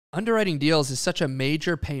Underwriting deals is such a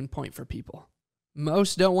major pain point for people.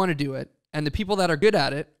 Most don't want to do it, and the people that are good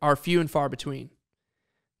at it are few and far between.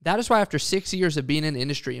 That is why after 6 years of being in the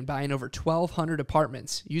industry and buying over 1,200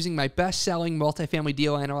 apartments, using my best-selling multifamily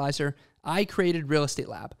deal analyzer, I created Real Estate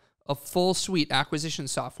Lab, a full suite acquisition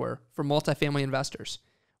software for multifamily investors.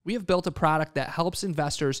 We have built a product that helps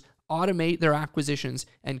investors automate their acquisitions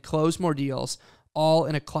and close more deals, all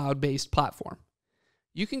in a cloud-based platform.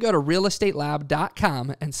 You can go to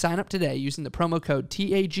realestatelab.com and sign up today using the promo code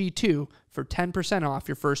TAG2 for 10% off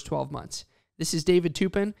your first 12 months. This is David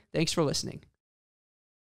Tupin. Thanks for listening.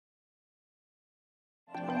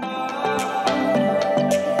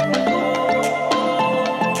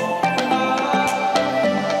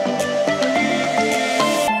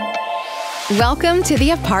 Welcome to the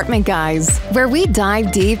Apartment Guys, where we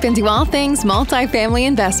dive deep into all things multifamily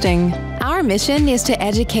investing. Our mission is to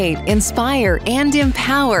educate, inspire, and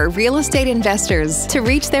empower real estate investors to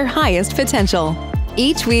reach their highest potential.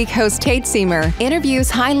 Each week, host Tate Seamer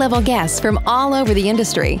interviews high-level guests from all over the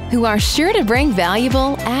industry who are sure to bring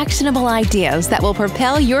valuable, actionable ideas that will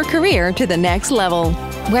propel your career to the next level.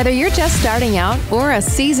 Whether you're just starting out or a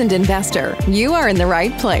seasoned investor, you are in the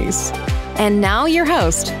right place. And now your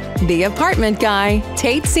host, the Apartment Guy,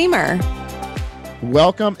 Tate Seamer.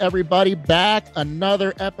 Welcome, everybody, back.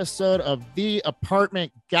 Another episode of the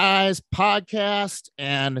Apartment Guys podcast.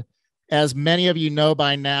 And as many of you know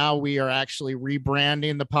by now, we are actually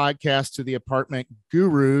rebranding the podcast to the Apartment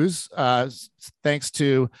Gurus. Thanks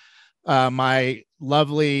to my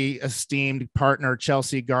lovely, esteemed partner,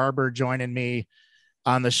 Chelsea Garber, joining me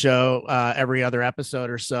on the show every other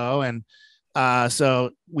episode or so. And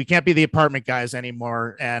so we can't be the Apartment Guys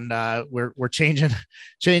anymore, and we're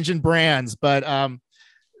changing brands. But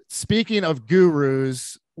speaking of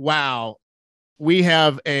gurus, wow, we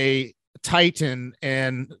have a titan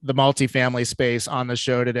in the multifamily space on the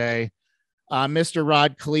show today. Mr.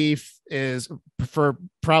 Rod Khleif is, for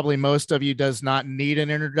probably most of you, does not need an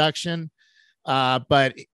introduction,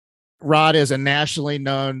 but Rod is a nationally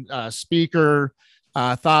known speaker,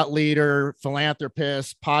 thought leader,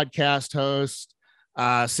 philanthropist, podcast host,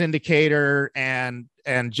 syndicator, and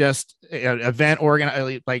just event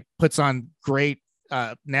organizer, like puts on great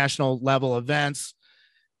national level events.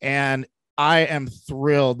 And I am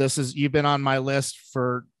thrilled. You've been on my list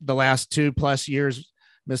for the last 2+ years,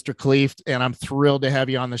 Mr. Khleif, and I'm thrilled to have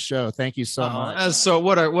you on the show. Thank you so much. So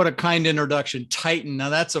what a kind introduction, Titan. Now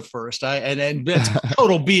that's a first. And that's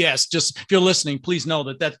total BS. Just if you're listening, please know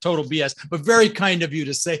that that's total BS. But very kind of you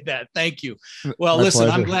to say that. Thank you. Well, My listen,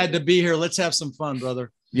 pleasure. I'm glad to be here. Let's have some fun,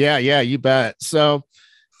 brother. Yeah, you bet. So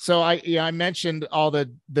I mentioned all the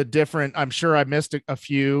different. I'm sure I missed a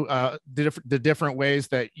few the different ways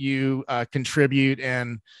that you contribute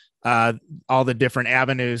and all the different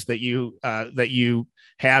avenues that you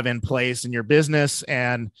have in place in your business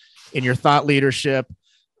and in your thought leadership.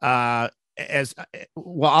 As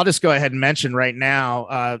well, I'll just go ahead and mention right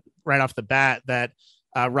now, right off the bat, that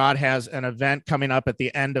Rod has an event coming up at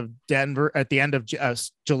the end of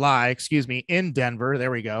July, in Denver.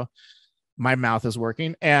 There we go. My mouth is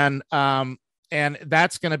working. And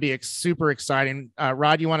that's going to be super exciting.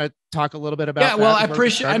 Rod, you want to talk a little bit about that? Yeah, well, I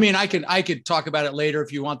appreciate, I mean, I could talk about it later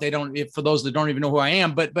if you want. For those that don't even know who I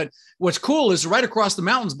am, but what's cool is right across the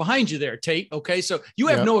mountains behind you there, Tate. Okay. So you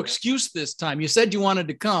have no excuse this time. You said you wanted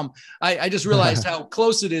to come. I just realized how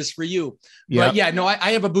close it is for you. Yep. But yeah, no,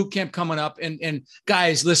 I have a boot camp coming up, and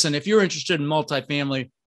guys, listen, if you're interested in multifamily,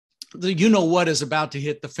 you know what is about to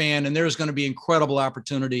hit the fan, and there's going to be incredible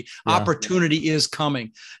opportunity. Yeah. Opportunity is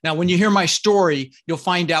coming. Now, when you hear my story, you'll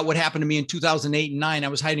find out what happened to me in 2008 and 2009. I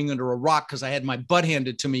was hiding under a rock because I had my butt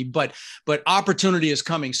handed to me, but opportunity is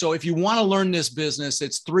coming. So if you want to learn this business,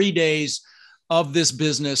 it's 3 days of this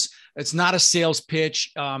business. It's not a sales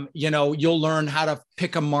pitch. You'll learn how to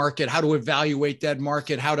pick a market, how to evaluate that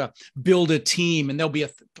market, how to build a team. And there'll be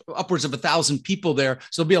upwards of 1,000 people there.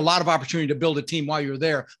 So there'll be a lot of opportunity to build a team while you're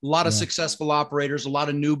there. A lot of successful operators, a lot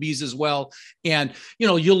of newbies as well. And,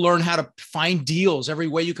 you'll learn how to find deals every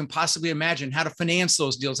way you can possibly imagine, how to finance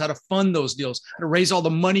those deals, how to fund those deals, how to raise all the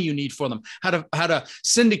money you need for them, how to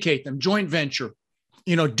syndicate them, joint venture,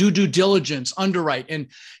 do due diligence, underwrite, and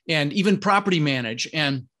even property manage.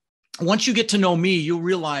 And once you get to know me, you'll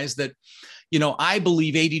realize that, I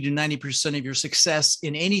believe 80 to 90% of your success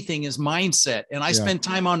in anything is mindset. And I spend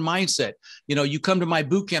time on mindset. You come to my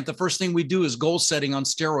boot camp, the first thing we do is goal setting on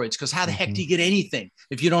steroids, because how the heck do you get anything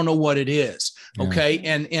if you don't know what it is? Okay.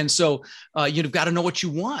 And so you've got to know what you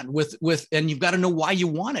want and you've got to know why you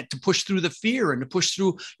want it, to push through the fear and to push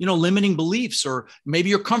through, limiting beliefs, or maybe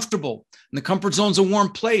you're comfortable and the comfort zone's a warm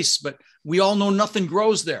place, but We all know nothing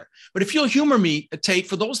grows there. But if you'll humor me, Tate,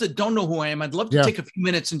 for those that don't know who I am, I'd love to take a few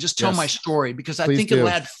minutes and just tell my story, because I think it'll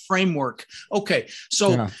add framework. Okay.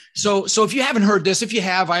 So if you haven't heard this, if you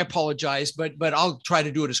have, I apologize, but I'll try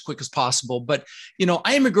to do it as quick as possible. But,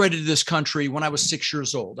 I immigrated to this country when I was 6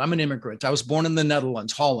 years old. I'm an immigrant. I was born in the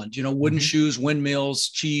Netherlands, Holland, wooden shoes, windmills,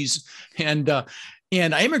 cheese.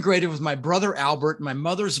 And I immigrated with my brother, Albert, and my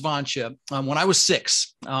mother, Svancha, when I was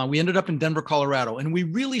 6. We ended up in Denver, Colorado, and we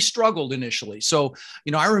really struggled initially. So,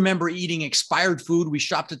 I remember eating expired food. We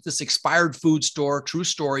shopped at this expired food store, true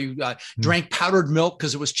story, drank powdered milk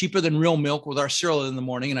because it was cheaper than real milk with our cereal in the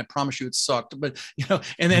morning. And I promise you it sucked. But,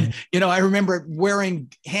 and then, I remember wearing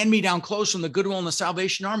hand-me-down clothes from the Goodwill and the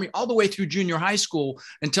Salvation Army all the way through junior high school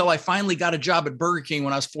until I finally got a job at Burger King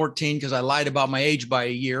when I was 14, because I lied about my age by a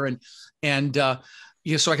year.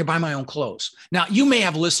 So I could buy my own clothes. Now, you may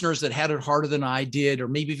have listeners that had it harder than I did, or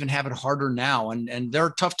maybe even have it harder now. And there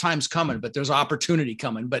are tough times coming, but there's opportunity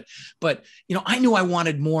coming. But I knew I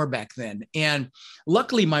wanted more back then. And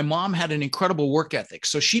luckily, my mom had an incredible work ethic.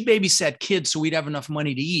 So she babysat kids so we'd have enough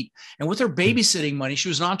money to eat. And with her babysitting money, she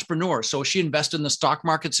was an entrepreneur. So she invested in the stock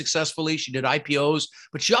market successfully. She did IPOs,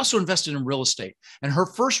 but she also invested in real estate. And her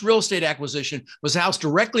first real estate acquisition was a house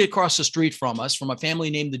directly across the street from us, from a family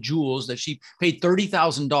named the Jewels, that she paid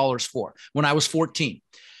 $30,000 for when I was 14.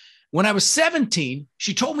 When I was 17,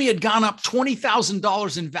 she told me it had gone up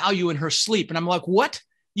 $20,000 in value in her sleep. And I'm like, what?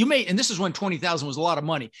 You made, and this is when 20,000 was a lot of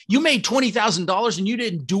money. You made $20,000 and you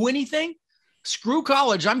didn't do anything? Screw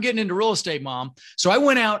college. I'm getting into real estate, Mom. So I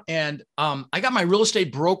went out and I got my real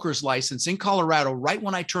estate broker's license in Colorado right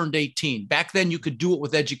when I turned 18. Back then, you could do it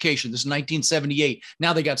with education. This is 1978.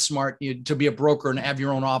 Now they got smart. To be a broker and have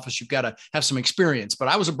your own office, you've got to have some experience. But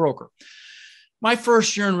I was a broker. My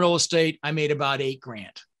first year in real estate, I made about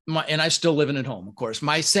 $8,000. And I'm still living at home, of course.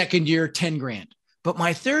 My second year, $10,000. But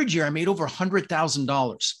my third year, I made over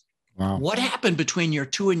 $100,000. Wow. What happened between year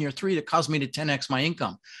 2 and year 3 that caused me to 10x my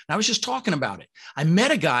income? And I was just talking about it. I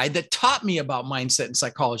met a guy that taught me about mindset and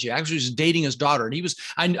psychology. I actually was dating his daughter,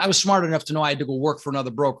 and I was smart enough to know I had to go work for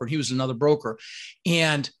another broker, and he was another broker.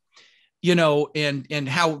 And and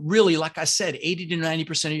how really, like I said, 80 to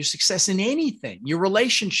 90% of your success in anything, your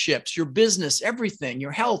relationships, your business, everything,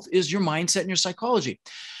 your health is your mindset and your psychology.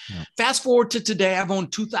 Yeah. Fast forward to today, I've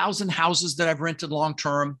owned 2,000 houses that I've rented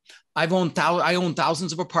long-term. I own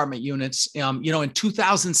thousands of apartment units. In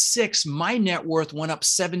 2006, my net worth went up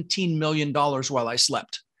 $17 million while I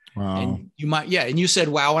slept. Wow. And and you said,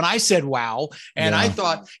 wow. And I said, wow. And I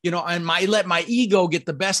thought, and I let my ego get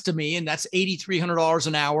the best of me. And that's $8,300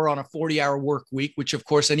 an hour on a 40-hour work week, which of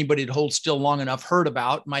course, anybody that holds still long enough heard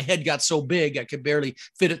about. My head got so big, I could barely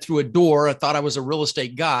fit it through a door. I thought I was a real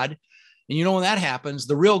estate god. And when that happens,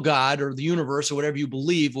 the real God or the universe or whatever you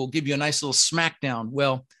believe will give you a nice little smackdown.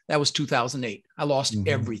 Well, that was 2008. I lost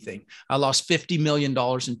everything. I lost $50 million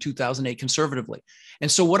in 2008 conservatively. And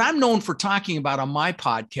so what I'm known for talking about on my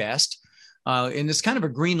podcast, and it's kind of a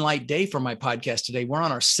green light day for my podcast today. We're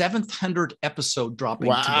on our 700th episode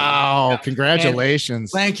dropping today. Wow.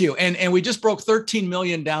 Congratulations. Thank you. And we just broke 13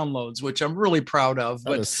 million downloads, which I'm really proud of.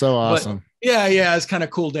 That is so awesome. It's kind of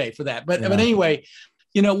a cool day for that. But anyway,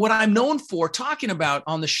 what I'm known for talking about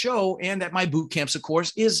on the show and at my boot camps, of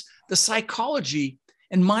course, is the psychology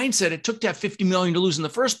and mindset it took to have 50 million to lose in the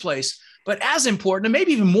first place. But as important, and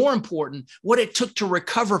maybe even more important, what it took to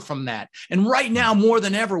recover from that. And right now, more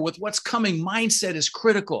than ever, with what's coming, mindset is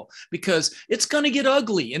critical because it's going to get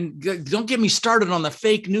ugly. And don't get me started on the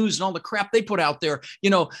fake news and all the crap they put out there,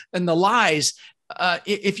 and the lies.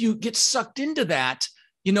 If you get sucked into that,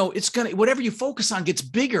 it's going to, whatever you focus on gets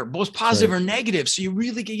bigger, both positive or negative. So you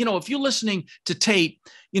really get, if you're listening to Tate,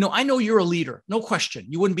 I know you're a leader, no question.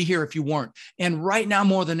 You wouldn't be here if you weren't. And right now,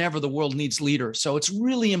 more than ever, the world needs leaders. So it's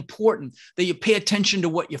really important that you pay attention to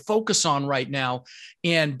what you focus on right now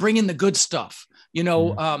and bring in the good stuff.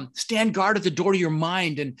 Stand guard at the door to your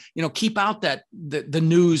mind and, keep out that the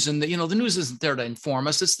news and the news isn't there to inform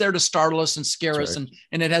us. It's there to startle us and scare us. And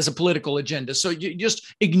it has a political agenda. So you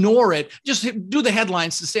just ignore it. Just do the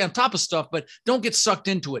headlines to stay on top of stuff, but don't get sucked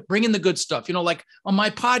into it. Bring in the good stuff. Like on my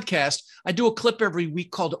podcast, I do a clip every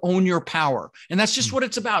week called Own Your Power. And that's just what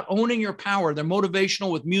it's about. Owning your power. They're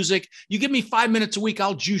motivational with music. You give me 5 minutes a week,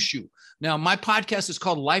 I'll juice you. Now, my podcast is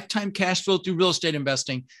called Lifetime Cash Flow Through Real Estate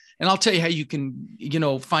Investing. And I'll tell you how you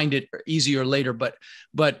can, find it easier later. But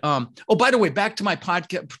by the way, back to my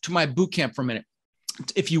podcast, to my boot camp for a minute.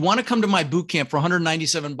 If you want to come to my boot camp for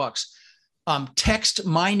 $197, text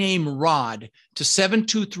my name, Rod, to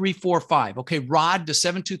 72345. Okay, Rod to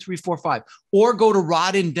 72345, or go to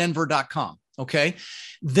rodindenver.com. Okay.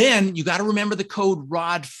 Then you got to remember the code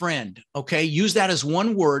Rod Friend. Okay. Use that as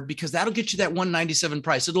one word because that'll get you that 197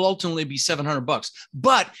 price. It'll ultimately be $700,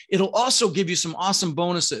 but it'll also give you some awesome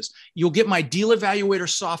bonuses. You'll get my deal evaluator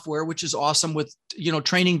software, which is awesome with,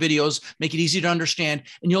 training videos, make it easy to understand.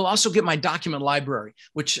 And you'll also get my document library,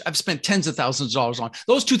 which I've spent tens of thousands of dollars on.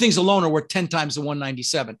 Those two things alone are worth 10 times the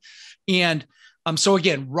 197. And so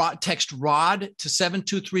again, text Rod to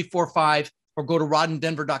 72345. Or go to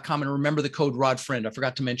rodindenver.com and remember the code RODFRIEND. I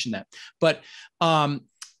forgot to mention that. But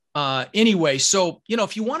anyway, so,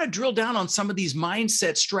 if you want to drill down on some of these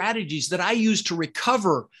mindset strategies that I used to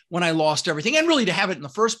recover when I lost everything and really to have it in the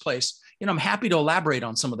first place, I'm happy to elaborate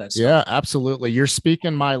on some of that stuff. Yeah, absolutely. You're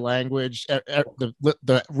speaking my language.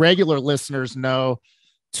 The regular listeners know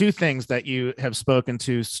two things that you have spoken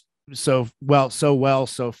to so well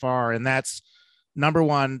so far. And that's number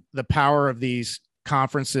one, the power of these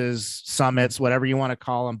conferences, summits, whatever you want to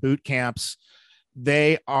call them, boot camps.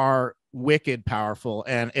 They are wicked powerful,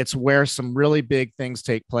 and it's where some really big things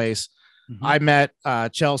take place. Mm-hmm. I met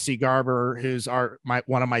Chelsea Garber, who's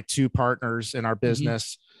one of my two partners in our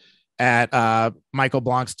business, at Michael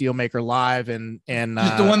Blanc's Dealmaker Live, and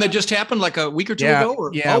the one that just happened like a week or two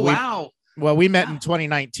ago. Wow. Well, we met in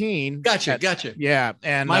 2019. Gotcha. Yeah,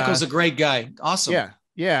 and Michael's a great guy. Awesome.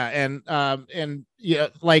 Yeah, and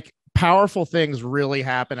like powerful things really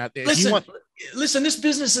happen at the. Listen, this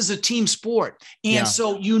business is a team sport. And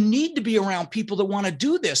so you need to be around people that want to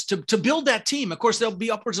do this to build that team. Of course, there'll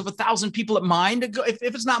be upwards of 1,000 people at mine. If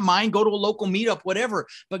it's not mine, go to a local meetup, whatever.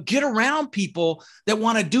 But get around people that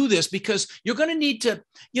want to do this because you're going to need to,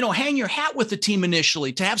 hang your hat with the team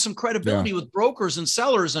initially to have some credibility with brokers and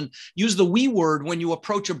sellers and use the we word when you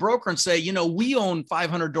approach a broker and say, we own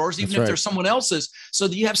 500 doors, even if there's someone else's, so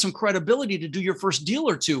that you have some credibility to do your first deal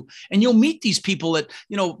or two. And you'll meet these people at,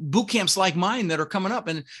 boot camps like mine that are coming up.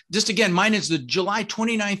 And just again, mine is the July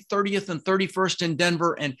 29th, 30th, and 31st in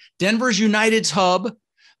Denver. And Denver's United's hub.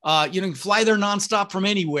 You can fly there nonstop from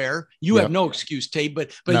anywhere. You have no excuse, Tate,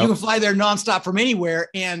 but you can fly there nonstop from anywhere.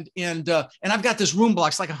 And I've got this room block.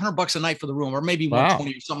 It's like $100 a night for the room, or maybe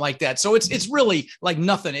 120 or something like that. So it's really like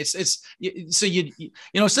nothing. It's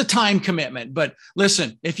a time commitment. But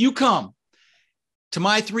listen, if you come to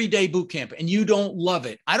my 3-day boot camp and you don't love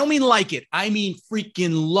it, I don't mean like it, I mean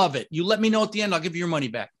freaking love it, you let me know at the end, I'll give you your money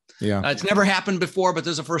back. It's never happened before, but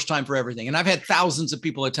there's a first time for everything. And I've had thousands of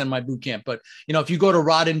people attend my boot camp. But, if you go to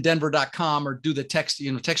rodindenver.com or do the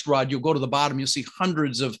text Rod, you'll go to the bottom, you'll see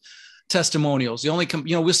hundreds of testimonials.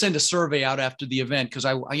 We'll send a survey out after the event because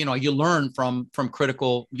you learn from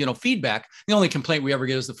critical, feedback. The only complaint we ever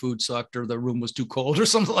get is the food sucked or the room was too cold or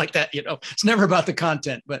something like that. It's never about the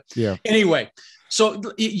content, but anyway. So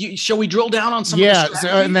shall we drill down on some? So,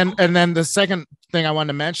 and then the second thing I wanted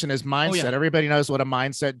to mention is mindset. Everybody knows what a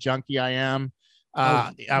mindset junkie I am.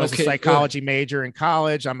 I was a psychology major in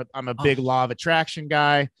college. I'm a big law of attraction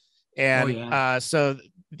guy. And so,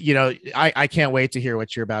 I can't wait to hear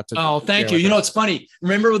what you're about to. Oh, thank you. It's funny.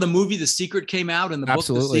 Remember when the movie The Secret came out and the book,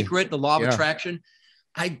 The Secret, the law of attraction?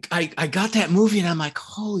 I got that movie and I'm like,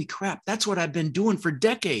 holy crap, that's what I've been doing for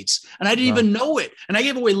decades. And I didn't even know it. And I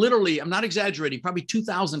gave away literally, I'm not exaggerating, probably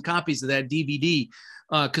 2,000 copies of that DVD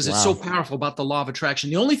because it's so powerful about the law of attraction.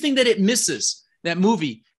 The only thing that it misses, that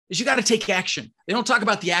movie, is you got to take action. They don't talk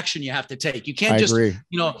about the action you have to take. You can't just,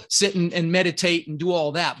 sit and meditate and do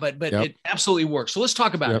all that, but it absolutely works. So let's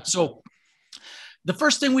talk about it. So the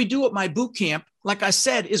first thing we do at my boot camp, like I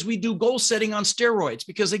said, is we do goal setting on steroids,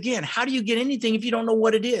 because again, how do you get anything if you don't know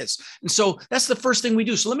what it is? And so that's the first thing we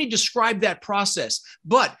do. So let me describe that process.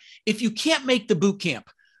 But if you can't make the boot camp,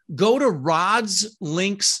 go to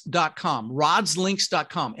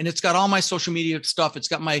rodslinks.com, and it's got all my social media stuff. It's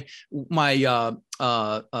got my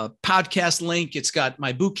podcast link. It's got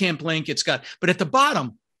my boot camp link. But at the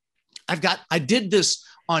bottom, I did this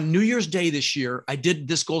on New Year's Day this year. I did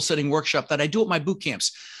this goal setting workshop that I do at my boot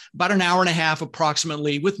camps, about an hour and a half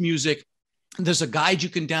approximately with music. There's a guide you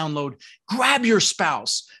can download. Grab your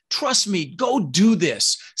spouse. Trust me, go do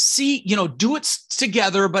this. See, do it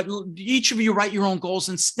together, but each of you write your own goals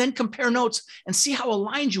and then compare notes and see how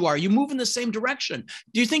aligned you are. You move in the same direction.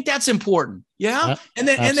 Do you think that's important? Yeah. And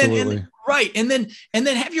then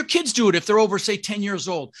have your kids do it if they're over, say, 10 years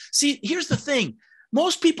old. See, here's the thing.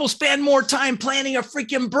 Most people spend more time planning a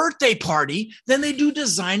freaking birthday party than they do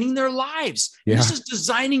designing their lives. Yeah. This is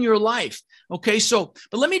designing your life. Okay. So,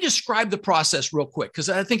 but let me describe the process real quick, because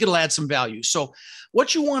I think it'll add some value. So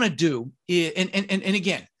what you want to do is, and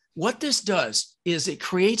again, what this does is it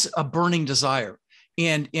creates a burning desire.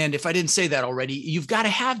 And if I didn't say that already, you've got to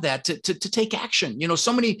have that to take action.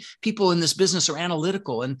 So many people in this business are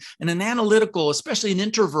analytical, and an analytical, especially an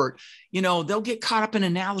introvert, they'll get caught up in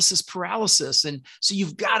analysis paralysis. And so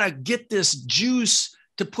you've got to get this juice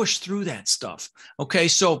to push through that stuff. Okay.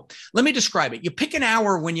 So let me describe it. You pick an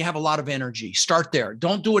hour when you have a lot of energy. Start there.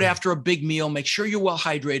 Don't do it after a big meal. Make sure you're well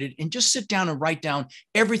hydrated, and just sit down and write down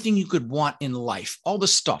everything you could want in life, all the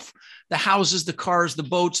stuff, the houses, the cars, the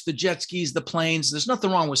boats, the jet skis, the planes. There's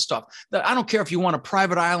nothing wrong with stuff. I don't care if you want a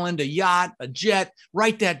private island, a yacht, a jet,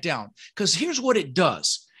 write that down. Because here's what it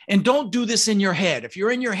does. And don't do this in your head. If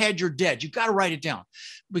you're in your head, you're dead. You've got to write it down,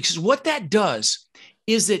 because what that does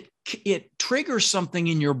is it triggers something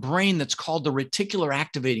in your brain that's called the reticular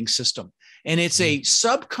activating system. And it's a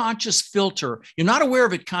subconscious filter. You're not aware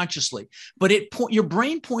of it consciously, but your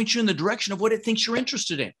brain points you in the direction of what it thinks you're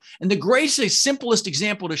interested in. And the greatest, simplest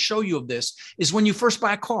example to show you of this is when you first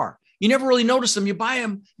buy a car. You never really notice them. You buy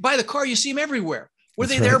the car, you see them everywhere. Were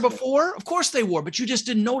they there before? Of course they were, but you just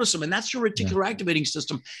didn't notice them. And that's your reticular activating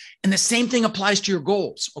system. And the same thing applies to your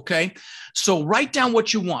goals. Okay. So write down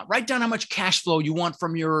what you want. Write down how much cash flow you want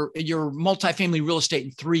from your multifamily real estate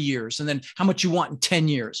in 3 years, and then how much you want in 10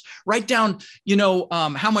 years. Write down,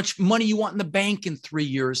 how much money you want in the bank in 3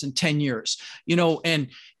 years and 10 years,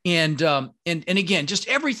 and again, just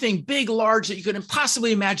everything big, large that you could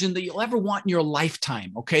possibly imagine that you'll ever want in your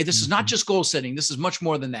lifetime. Okay. This is not just goal setting. This is much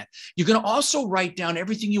more than that. You're going to also write down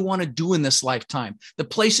everything you want to do in this lifetime, the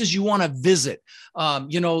places you want to visit.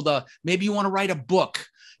 Maybe you want to write a book,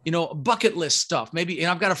 bucket list stuff. Maybe, and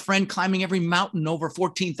I've got a friend climbing every mountain over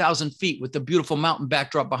 14,000 feet with the beautiful mountain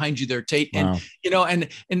backdrop behind you there, Tate. And, Wow. And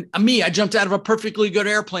me, I jumped out of a perfectly good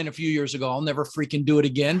airplane a few years ago. I'll never freaking do it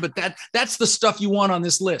again, but that's the stuff you want on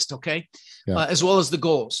this list. Okay. Yeah. As well as the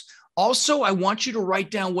goals. Also, I want you to write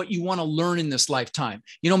down what you want to learn in this lifetime.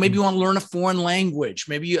 Maybe you want to learn a foreign language,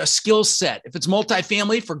 maybe a skill set. If it's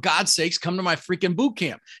multifamily, for God's sakes, come to my freaking boot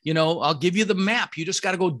camp. I'll give you the map. You just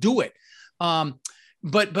got to go do it.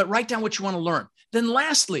 But write down what you want to learn. Then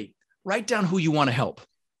lastly, write down who you want to help.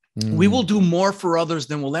 We will do more for others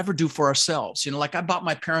than we'll ever do for ourselves. Like I bought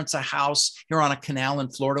my parents a house here on a canal in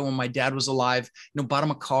Florida when my dad was alive, bought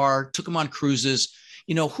him a car, took him on cruises.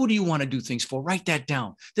 Who do you want to do things for? Write that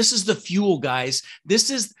down. This is the fuel, guys. This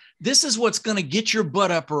is what's going to get your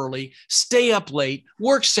butt up early, stay up late,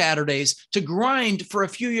 work Saturdays, to grind for a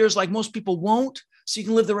few years like most people won't, so you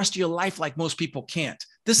can live the rest of your life like most people can't.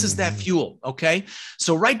 This is that fuel. Okay.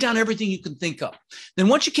 So write down everything you can think of. Then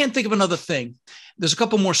once you can't think of another thing, there's a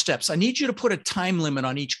couple more steps. I need you to put a time limit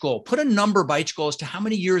on each goal. Put a number by each goal as to how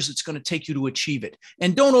many years it's going to take you to achieve it.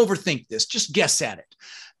 And don't overthink this. Just guess at it.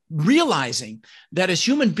 Realizing that as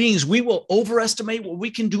human beings, we will overestimate what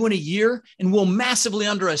we can do in a year, and we'll massively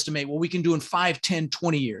underestimate what we can do in 5, 10,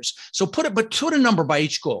 20 years. So put a number by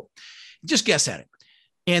each goal. Just guess at it.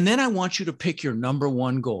 And then I want you to pick your number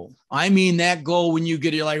one goal. I mean, that goal, when you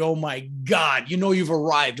get it, you're like, oh my God, you've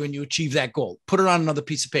arrived when you achieve that goal. Put it on another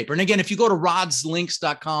piece of paper. And again, if you go to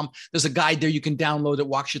rodslinks.com, there's a guide there you can download that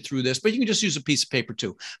walks you through this, but you can just use a piece of paper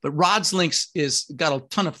too. But Rod's Links is got a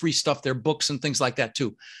ton of free stuff there, books and things like that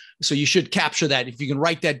too. So you should capture that. If you can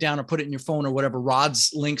write that down or put it in your phone or whatever,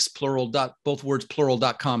 Rod's Links, both words,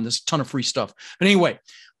 plural.com. There's a ton of free stuff. But anyway,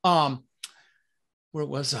 where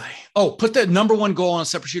was I? Oh, put that number one goal on a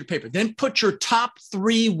separate sheet of paper. Then put your top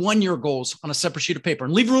 3 one-year goals on a separate sheet of paper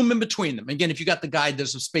and leave room in between them. Again, if you got the guide,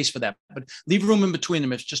 there's a space for that, but leave room in between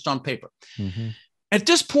them if it's just on paper. Mm-hmm. At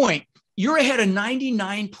this point, you're ahead of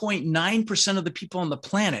 99.9% of the people on the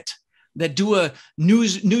planet that do a New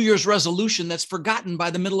Year's resolution that's forgotten by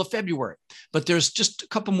the middle of February. But there's just a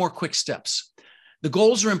couple more quick steps. The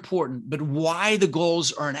goals are important, but why the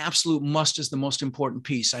goals are an absolute must is the most important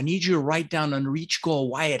piece. I need you to write down under each goal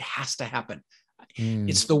why it has to happen.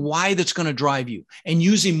 It's the why that's going to drive you, and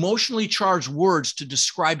use emotionally charged words to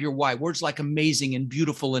describe your why. Words like amazing and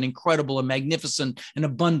beautiful and incredible and magnificent and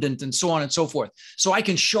abundant and so on and so forth. So I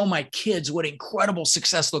can show my kids what incredible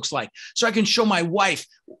success looks like. So I can show my wife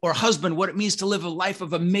or husband what it means to live a life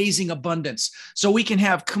of amazing abundance. So we can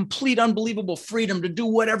have complete, unbelievable freedom to do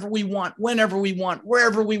whatever we want, whenever we want,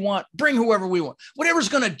 wherever we want, bring whoever we want. Whatever's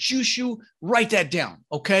going to juice you, write that down.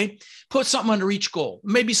 Okay. Put something under each goal,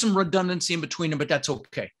 maybe some redundancy in between them, but that's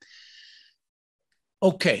okay.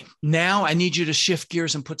 Okay. Now I need you to shift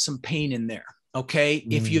gears and put some pain in there. Okay.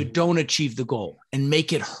 If you don't achieve the goal, and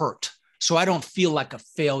make it hurt, so I don't feel like a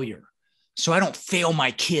failure. So I don't fail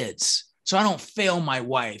my kids. So I don't fail my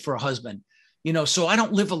wife or husband, so I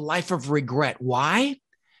don't live a life of regret. Why?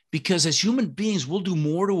 because as human beings, we'll do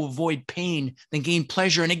more to avoid pain than gain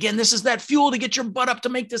pleasure. And again, this is that fuel to get your butt up to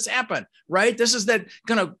make this happen, right? This is that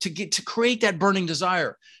to create that burning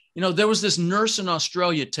desire. There was this nurse in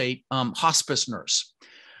Australia, Tate, hospice nurse.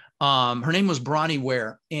 Her name was Bronnie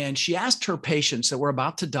Ware, and she asked her patients that were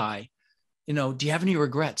about to die, do you have any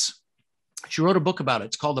regrets? She wrote a book about it.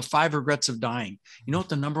 It's called The 5 Regrets of Dying. You know what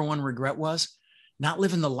the number one regret was? Not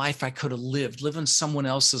living the life I could have lived, living someone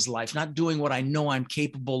else's life, not doing what I know I'm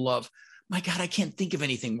capable of. My God, I can't think of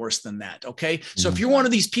anything worse than that. Okay. So if you're one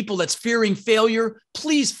of these people that's fearing failure,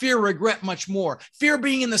 please fear regret much more. Fear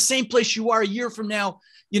being in the same place you are a year from now,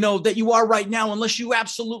 that you are right now, unless you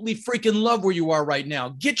absolutely freaking love where you are right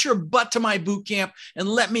now. Get your butt to my boot camp and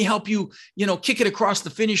let me help you, kick it across the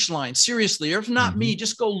finish line. Seriously, or if not me,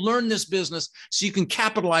 just go learn this business so you can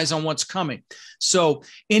capitalize on what's coming. So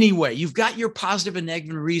anyway, you've got your positive and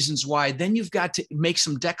negative reasons why. Then you've got to make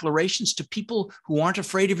some declarations to people who aren't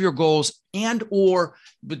afraid of your goals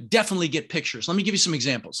but definitely get pictures. Let me give you some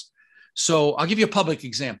examples. So I'll give you a public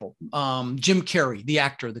example. Jim Carrey, the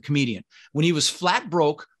actor, the comedian, when he was flat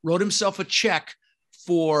broke, wrote himself a check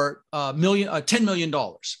for $10 million.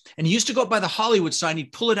 And he used to go up by the Hollywood sign.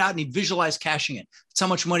 He'd pull it out and he'd visualize cashing it. That's how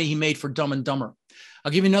much money he made for Dumb and Dumber.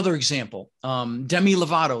 I'll give you another example. Demi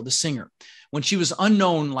Lovato, the singer, when she was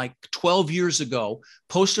unknown like 12 years ago,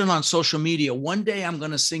 posted on social media, one day I'm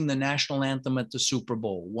going to sing the national anthem at the Super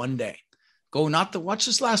Bowl. One day. Watch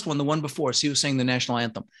this last one, the one before. See who's saying the national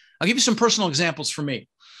anthem. I'll give you some personal examples for me.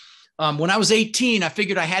 When I was 18, I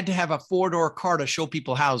figured I had to have a 4-door car to show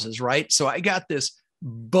people houses, right? So I got this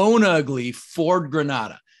bone ugly Ford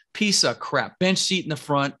Granada, piece of crap, bench seat in the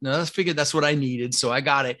front. Now, I figured that's what I needed, so I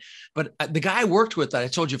got it. But the guy I worked with that I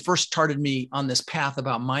told you first started me on this path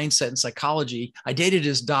about mindset and psychology, I dated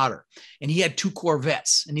his daughter, and he had 2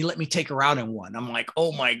 Corvettes, and he let me take her out in one. I'm like,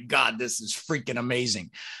 oh my God, this is freaking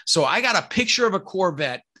amazing. So I got a picture of a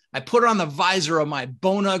Corvette. I put it on the visor of my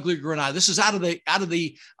bone ugly Granada. This is out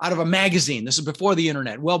of a magazine. This is before the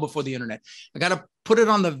internet, well before the internet. I got to put it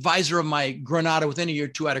on the visor of my Granada within a year or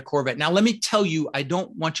two at a Corvette. Now, let me tell you, I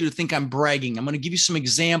don't want you to think I'm bragging. I'm going to give you some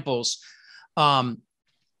examples,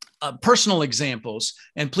 personal examples.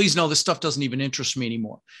 And please know this stuff doesn't even interest me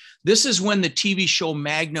anymore. This is when the TV show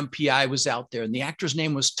Magnum PI was out there, and the actor's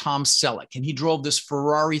name was Tom Selleck, and he drove this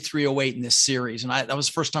Ferrari 308 in this series. And that was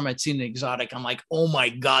the first time I'd seen an exotic. I'm like, oh my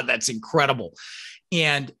God, that's incredible.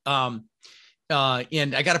 And I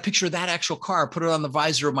got a picture of that actual car, put it on the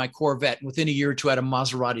visor of my Corvette. And within a year or two, I had a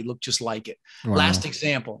Maserati look just like it. Wow. Last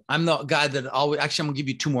example. I'm the guy that always, actually, I'm gonna give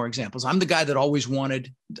you 2 more examples. I'm the guy that always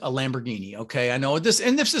wanted a Lamborghini. Okay. I know this,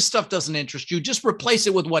 and if this stuff doesn't interest you, just replace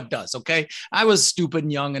it with what does. Okay. I was stupid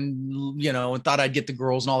and young and, and thought I'd get the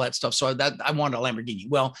girls and all that stuff. So I wanted a Lamborghini.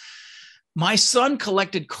 Well, my son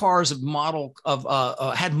collected cars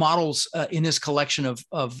had models in his collection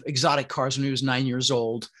of exotic cars when he was 9 years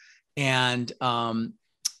old. And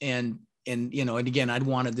again, I'd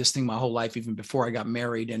wanted this thing my whole life, even before I got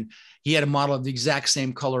married. And he had a model of the exact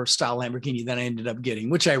same color style Lamborghini that I ended up getting,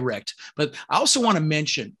 which I wrecked. But I also want to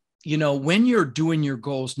mention, when you're doing your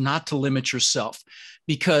goals, not to limit yourself,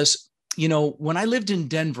 because, when I lived in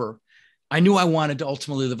Denver, I knew I wanted to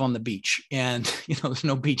ultimately live on the beach, and, there's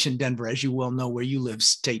no beach in Denver, as you well know where you live,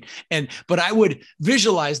 State. But I would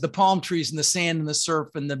visualize the palm trees and the sand and the surf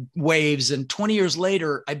and the waves. And 20 years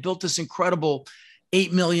later, I built this incredible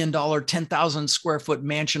 $8 million, 10,000 square foot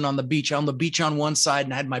mansion on the beach on one side,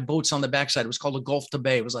 and I had my boats on the backside. It was called a Gulf to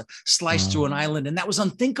Bay. It was a slice through an island. And that was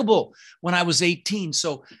unthinkable when I was 18.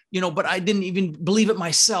 So, but I didn't even believe it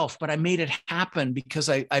myself, but I made it happen because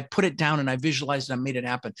I put it down and I visualized it. I made it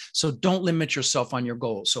happen. So don't limit yourself on your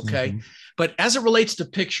goals. Okay. Mm-hmm. But as it relates to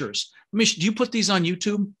pictures, do you put these on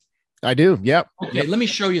YouTube? I do. Yep. Okay. Yep. Let me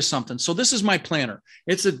show you something. So this is my planner.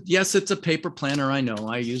 It's a paper planner. I know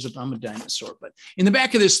I use it. I'm a dinosaur, but in the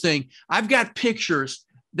back of this thing, I've got pictures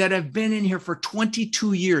that have been in here for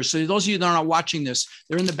 22 years. So those of you that are not watching this,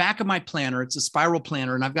 they're in the back of my planner. It's a spiral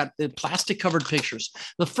planner, and I've got the plastic covered pictures.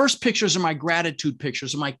 The first pictures are my gratitude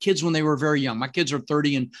pictures of my kids when they were very young. My kids are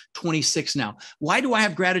 30 and 26 now. Why do I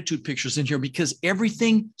have gratitude pictures in here? Because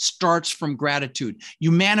everything starts from gratitude.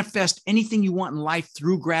 You manifest anything you want in life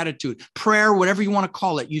through gratitude, prayer, whatever you want to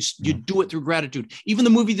call it. You do it through gratitude. Even the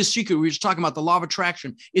movie The Secret, we were just talking about the law of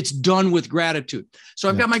attraction. It's done with gratitude. So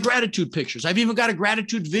I've got my gratitude pictures. I've even got a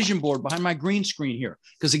gratitude vision board behind my green screen here,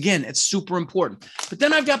 because again, it's super important. But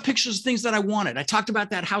then I've got pictures of things that I wanted. I talked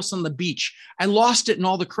about that house on the beach. I lost it in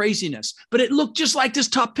all the craziness, but it looked just like this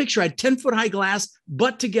top picture. I had 10-foot high glass,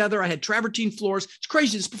 butt together. I had travertine floors. It's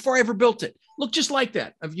crazy. This is before I ever built it. Looked just like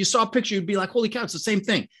that. If you saw a picture, you'd be like, holy cow, it's the same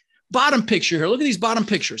thing. Bottom picture here. Look at these bottom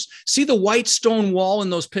pictures. See the white stone wall in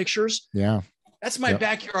those pictures? Yeah. That's my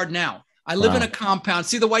backyard now. I live in a compound.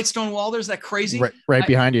 See the white stone wall? There's that crazy. Right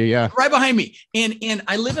behind you. Yeah. Right behind me. And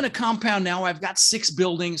I live in a compound now. I've got 6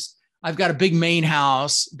 buildings. I've got a big main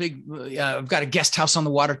house, I've got a guest house on the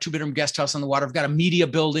water, 2-bedroom guest house on the water. I've got a media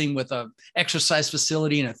building with a exercise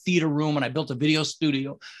facility and a theater room. And I built a video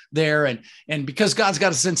studio there. And because God's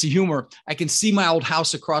got a sense of humor, I can see my old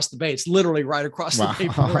house across the bay. It's literally right across the bay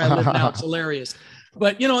from where I live now. It's hilarious.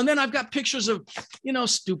 But, and then I've got pictures of,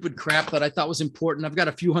 stupid crap that I thought was important. I've got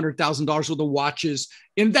a few $100,000 worth of watches,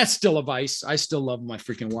 and that's still a vice. I still love my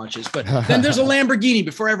freaking watches. But then there's a Lamborghini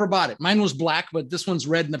before I ever bought it. Mine was black, but this one's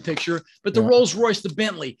red in the picture. But the Rolls Royce, the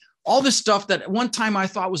Bentley, all this stuff that at one time I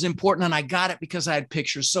thought was important, and I got it because I had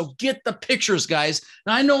pictures. So get the pictures, guys.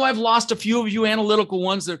 Now, I know I've lost a few of you analytical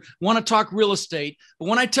ones that want to talk real estate, but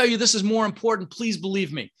when I tell you this is more important, please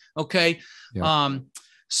believe me. Okay. Yeah.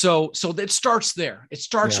 So it starts there. It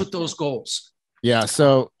starts with those goals. Yeah.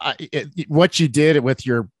 So what you did with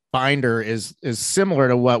your binder is similar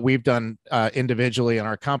to what we've done individually in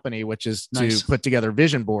our company, which is to put together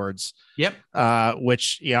vision boards. Yep.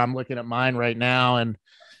 Which I'm looking at mine right now,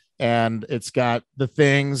 and it's got the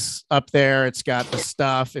things up there. It's got the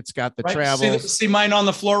stuff. It's got the travels. See mine on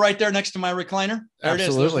the floor right there next to my recliner. There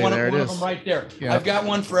Absolutely. It is. There's one of them right there. Yep. I've got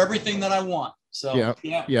one for everything that I want. So,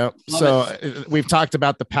 yeah. So we've talked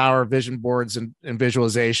about the power of vision boards and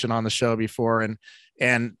visualization on the show before.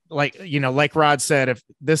 And like Rod said, if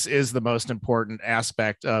this is the most important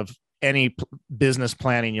aspect of any business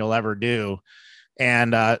planning you'll ever do.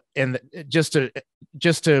 And just to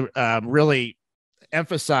really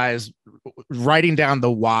emphasize writing down the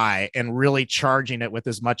why and really charging it with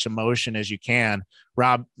as much emotion as you can.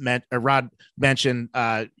 Rod mentioned,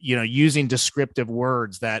 using descriptive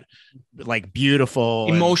words that like beautiful,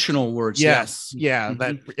 emotional words. Yes. Yeah.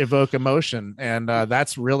 That evoke emotion. And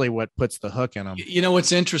that's really what puts the hook in them.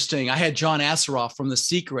 What's interesting. I had John Asseroff from The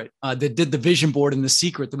Secret that did the vision board in The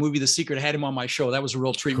Secret, the movie, The Secret. I had him on my show. That was a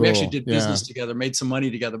real treat. Cool. We actually did business together, made some money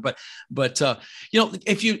together, but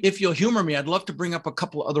if you'll humor me, I'd love to bring up a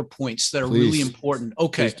couple of other points that are really important.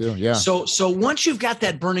 Okay. Please do. Yeah. So once you've got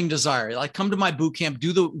that burning desire, like come to my boot camp,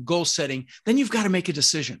 do the goal setting, then you've got to make a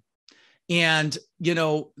decision. And,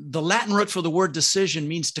 the Latin root for the word decision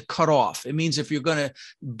means to cut off. It means if you're going to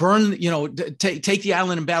burn, take the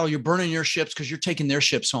island in battle, you're burning your ships because you're taking their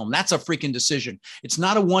ships home. That's a freaking decision. It's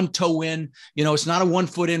not a one toe in, it's not a 1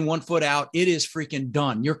 foot in, 1 foot out. It is freaking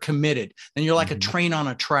done. You're committed. And you're like a train on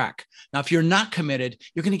a track. Now, if you're not committed,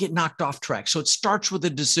 you're going to get knocked off track. So it starts with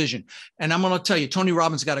a decision. And I'm going to tell you, Tony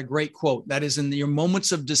Robbins got a great quote. That is, in your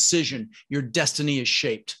moments of decision, your destiny is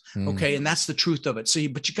shaped. Okay. And that's the truth of it.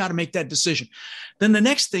 But you got to make that decision. Then the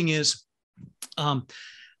next thing is,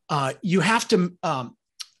 you have to, I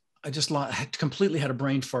completely had a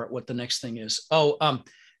brain fart what the next thing is.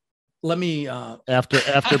 Let me,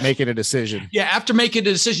 after making a decision. Yeah. After making a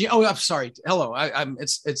decision. Oh, I'm sorry. Hello.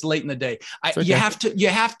 It's late in the day. Okay. You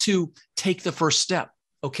have to take the first step.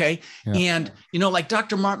 Okay. Yeah. And, like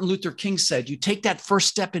Dr. Martin Luther King said, you take that first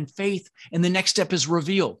step in faith and the next step is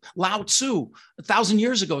revealed. Lao Tzu, 1,000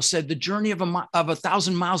 years ago, said the journey of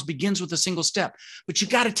 1,000 miles begins with a single step, but you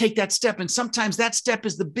got to take that step. And sometimes that step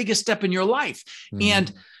is the biggest step in your life.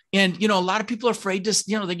 And, a lot of people are afraid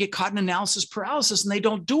to, they get caught in analysis paralysis and they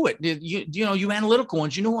don't do it. You analytical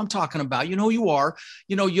ones, you know who I'm talking about, you know who you are,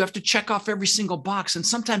 you have to check off every single box. And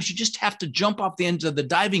sometimes you just have to jump off the end of the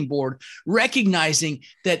diving board, recognizing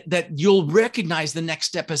that you'll recognize the next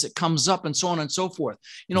step as it comes up and so on and so forth.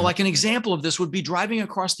 Like an example of this would be driving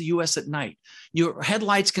across the US at night. Your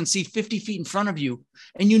headlights can see 50 feet in front of you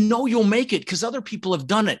and you'll make it because other people have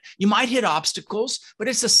done it. You might hit obstacles, but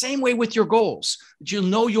it's the same way with your goals.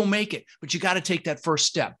 You'll make it, but you got to take that first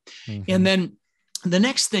step. And then the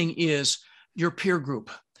next thing is your peer group.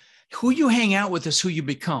 Who you hang out with is who you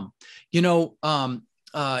become,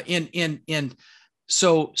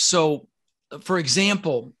 so for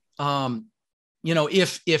example,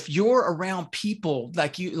 if you're around people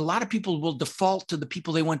like a lot of people will default to the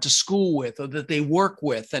people they went to school with or that they work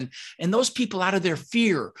with. And those people, out of their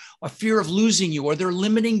fear of losing you or their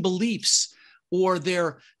limiting beliefs or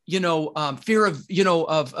their fear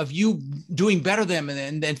of you doing better than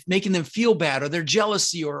them and making them feel bad, or their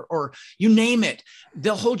jealousy, or you name it,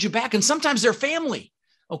 they'll hold you back. And sometimes they're family.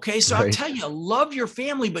 Okay. So I'll tell you, love your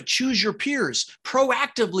family, but choose your peers.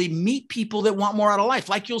 Proactively meet people that want more out of life.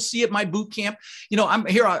 Like you'll see at my boot camp, I'm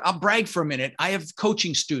here. I'll brag for a minute. I have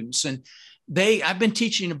coaching students and I've been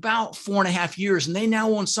teaching about 4.5 years, and they now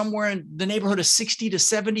own somewhere in the neighborhood of 60 to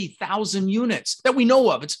 70,000 units that we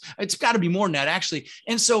know of. It's got to be more than that, actually.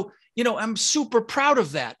 And so I'm super proud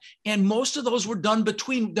of that. And most of those were done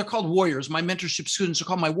they're called warriors. My mentorship students are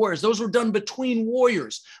called my warriors. Those were done between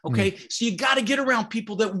warriors. Okay. So you got to get around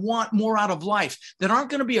people that want more out of life, that aren't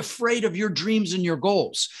going to be afraid of your dreams and your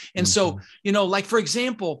goals. And so, like, for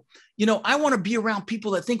example, I want to be around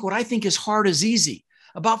people that think what I think is hard is easy.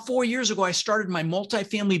 About 4 years ago, I started my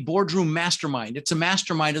multifamily boardroom mastermind. It's a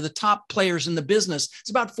mastermind of the top players in the business. It's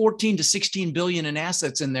about 14 to 16 billion in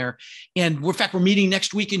assets in there. And in fact, we're meeting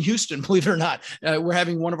next week in Houston, believe it or not. We're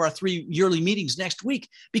having one of our 3 yearly meetings next week,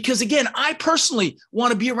 because again, I personally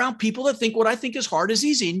want to be around people that think what I think is hard is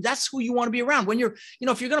easy. And that's who you want to be around when you're,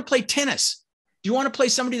 if you're going to play tennis. Do you want to play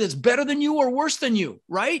somebody that's better than you or worse than you?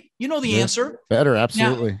 Right? You know the answer. Better.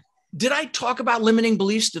 Absolutely. Now, did I talk about limiting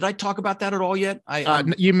beliefs? Did I talk about that at all yet?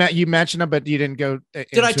 You mentioned them, but you didn't go.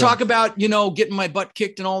 Did I talk about, getting my butt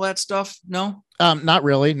kicked and all that stuff? No. Not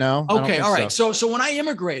really. No. Okay. All right. So when I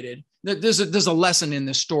immigrated, there's a lesson in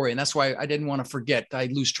this story, and that's why I didn't want to forget. I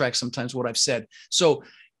lose track sometimes what I've said. So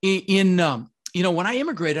when I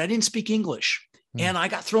immigrated, I didn't speak English. And I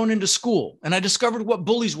got thrown into school, and I discovered what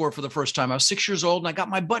bullies were for the first time. I was 6 years old, and I got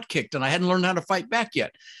my butt kicked, and I hadn't learned how to fight back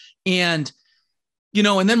yet. And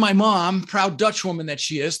and then my mom, proud Dutch woman that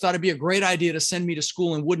she is, thought it'd be a great idea to send me to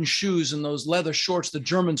school in wooden shoes and those leather shorts the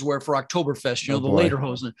Germans wear for Oktoberfest, the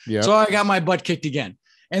lederhosen. Yep. So I got my butt kicked again.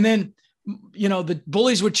 And then, the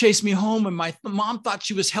bullies would chase me home, and my mom thought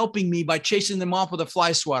she was helping me by chasing them off with a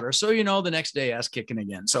fly swatter. So, the next day ass kicking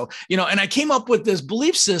again. So, and I came up with this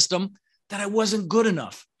belief system that I wasn't good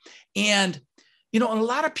enough. And a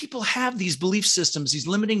lot of people have these belief systems, these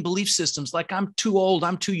limiting belief systems, like I'm too old,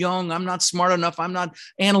 I'm too young, I'm not smart enough, I'm not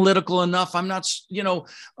analytical enough, I'm not,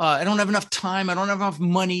 I don't have enough time, I don't have enough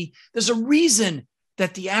money. There's a reason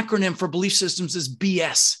that the acronym for belief systems is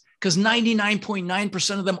BS, because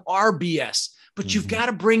 99.9% of them are BS. But you've got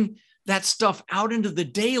to bring that stuff out into the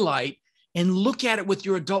daylight and look at it with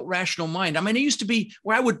your adult rational mind. I mean, it used to be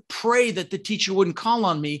where I would pray that the teacher wouldn't call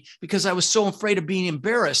on me because I was so afraid of being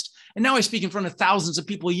embarrassed. And now I speak in front of thousands of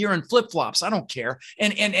people a year in flip-flops. I don't care.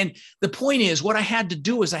 And the point is, what I had to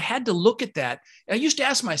do is I had to look at that. I used to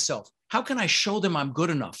ask myself, how can I show them I'm good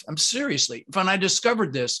enough? I'm seriously. When I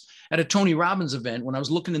discovered this at a Tony Robbins event, when I was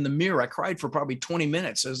looking in the mirror, I cried for probably 20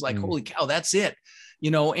 minutes. I was like, holy cow, that's it.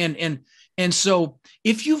 And so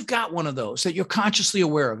if you've got one of those that you're consciously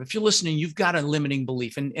aware of, if you're listening, you've got a limiting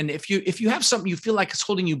belief. And if you have something you feel like it's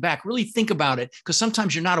holding you back, really think about it, because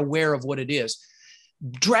sometimes you're not aware of what it is.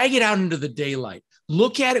 Drag it out into the daylight.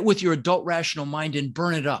 Look at it with your adult rational mind and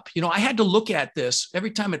burn it up. I had to look at this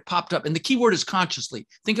every time it popped up. And the key word is consciously.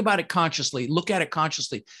 Think about it consciously. Look at it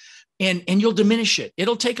consciously. And you'll diminish it.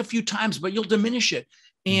 It'll take a few times, but you'll diminish it.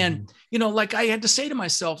 And, like I had to say to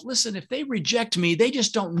myself, listen, if they reject me, they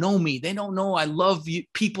just don't know me. They don't know I love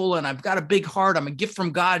people, and I've got a big heart. I'm a gift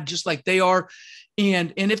from God, just like they are.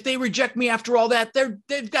 And if they reject me after all that,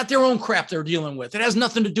 they've got their own crap they're dealing with. It has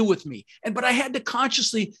nothing to do with me. But I had to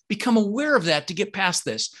consciously become aware of that to get past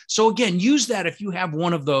this. So again, use that if you have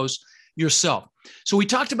one of those yourself. So we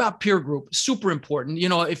talked about peer group, super important.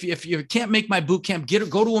 If you can't make my boot camp,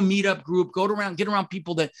 go to a meetup group, get around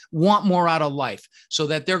people that want more out of life, so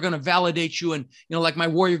that they're going to validate you. And, like my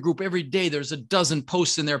warrior group, every day there's a dozen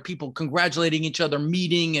posts in there, people congratulating each other,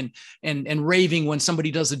 meeting and raving when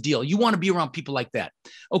somebody does a deal. You want to be around people like that.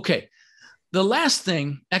 Okay. The last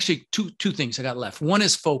thing, actually two things I got left. One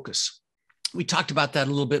is focus. We talked about that a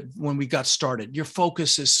little bit when we got started. Your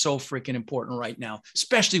focus is so freaking important right now,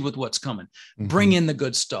 especially with what's coming. Bring in the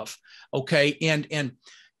good stuff. Okay. And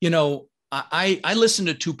I listen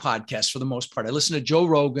to 2 podcasts for the most part. I listen to Joe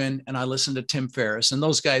Rogan and I listen to Tim Ferriss, and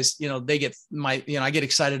those guys, they get I get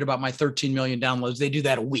excited about my 13 million downloads. They do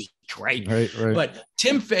that a week. Right. But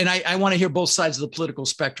Tim, and I want to hear both sides of the political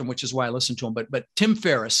spectrum, which is why I listen to him. But Tim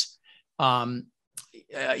Ferriss,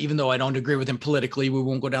 even though I don't agree with him politically, we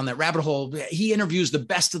won't go down that rabbit hole. He interviews the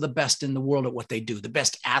best of the best in the world at what they do, the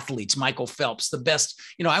best athletes, Michael Phelps, the best,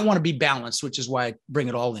 I want to be balanced, which is why I bring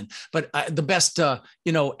it all in. But the best,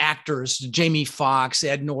 actors, Jamie Foxx,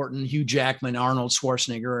 Ed Norton, Hugh Jackman, Arnold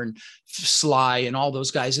Schwarzenegger, and Sly, and all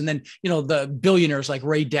those guys. And then, the billionaires like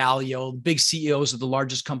Ray Dalio, big CEOs of the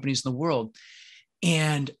largest companies in the world.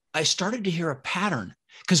 And I started to hear a pattern.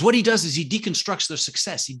 Because what he does is he deconstructs their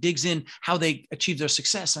success. He digs in how they achieve their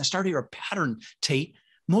success. And I started to hear a pattern, Tate.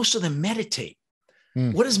 Most of them meditate.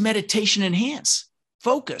 What does meditation enhance?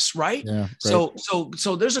 Focus, right? Yeah, right.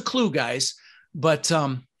 So there's a clue, guys. But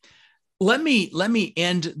let me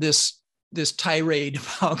end this tirade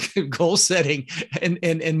about goal setting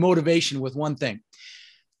and motivation with one thing.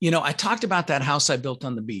 I talked about that house I built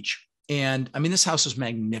on the beach. And I mean, this house was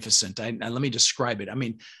magnificent. Let me describe it. I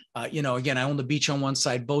mean, again, I own the beach on one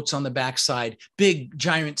side, boats on the back side, big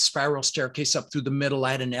giant spiral staircase up through the middle.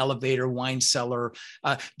 I had an elevator, wine cellar,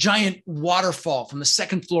 giant waterfall from the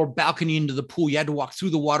second floor balcony into the pool. You had to walk through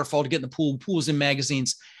the waterfall to get in the pool. Pool was in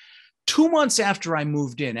magazines. 2 months after I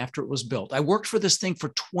moved in, after it was built, I worked for this thing for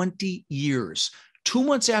 20 years. 2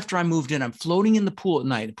 months after I moved in, I'm floating in the pool at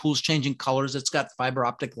night. The pool's changing colors. It's got fiber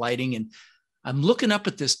optic lighting. And I'm looking up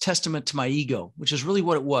at this testament to my ego, which is really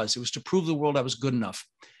what it was. It was to prove the world I was good enough.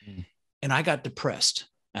 And I got depressed.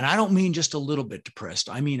 And I don't mean just a little bit depressed.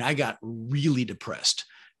 I mean, I got really depressed.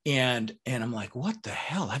 And I'm like, what the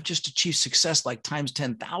hell? I've just achieved success like times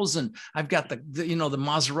 10,000. I've got the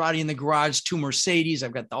Maserati in the garage, 2 Mercedes.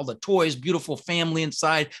 I've got all the toys, beautiful family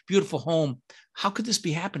inside, beautiful home. How could this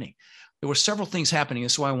be happening? There were several things happening.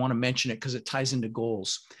 That's why I want to mention it, because it ties into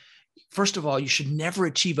goals. First of all, you should never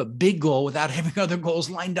achieve a big goal without having other goals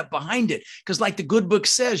lined up behind it. Because like the good book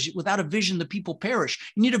says, without a vision, the people perish.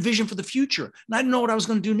 You need a vision for the future. And I didn't know what I was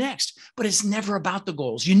going to do next, but it's never about the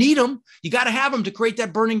goals. You need them. You got to have them to create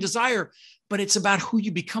that burning desire, but it's about who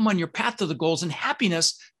you become on your path to the goals. And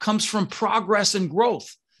happiness comes from progress and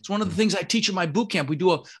growth. It's one of the things I teach in my boot camp.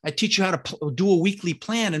 I teach you how to do a weekly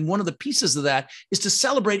plan. And one of the pieces of that is to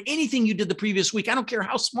celebrate anything you did the previous week. I don't care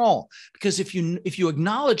how small, because if you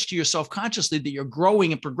acknowledge to yourself consciously that you're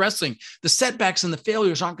growing and progressing, the setbacks and the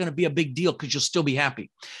failures aren't going to be a big deal, because you'll still be happy.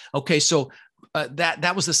 Okay. So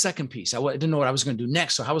that was the second piece. I didn't know what I was going to do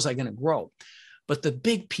next. So how was I going to grow? But the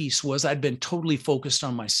big piece was I'd been totally focused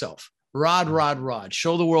on myself. Rod,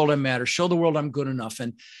 show the world I matter, show the world I'm good enough.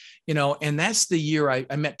 And that's the year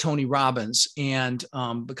I met Tony Robbins, and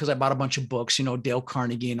because I bought a bunch of books, Dale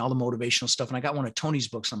Carnegie and all the motivational stuff. And I got one of Tony's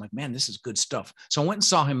books. I'm like, man, this is good stuff. So I went and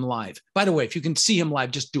saw him live. By the way, if you can see him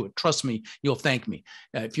live, just do it. Trust me, you'll thank me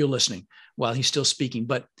if you're listening while he's still speaking.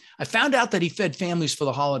 But I found out that he fed families for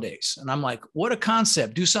the holidays. And I'm like, what a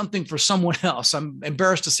concept. Do something for someone else. I'm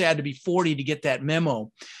embarrassed to say I had to be 40 to get that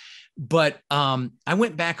memo. But I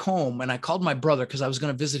went back home and I called my brother, because I was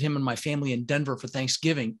going to visit him and my family in Denver for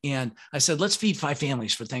Thanksgiving. And I said, let's feed 5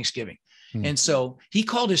 families for Thanksgiving. And so he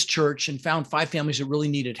called his church and found 5 families that really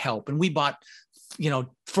needed help. And we bought,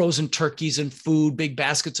 frozen turkeys and food, big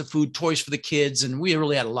baskets of food, toys for the kids. And we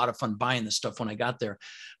really had a lot of fun buying this stuff when I got there.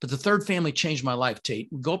 But the third family changed my life, Tate.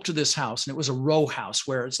 We go up to this house, and it was a row house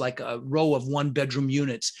where it's like a row of 1-bedroom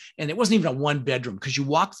units. And it wasn't even a 1-bedroom, because you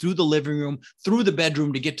walk through the living room, through the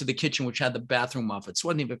bedroom to get to the kitchen, which had the bathroom off it. So it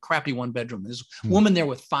wasn't even a crappy 1-bedroom. There's a woman there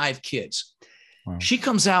with 5 kids. Wow. She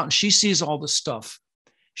comes out and she sees all this stuff.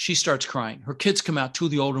 She starts crying. Her kids come out. 2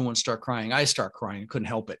 of the older ones start crying. I start crying. I couldn't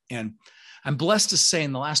help it. And I'm blessed to say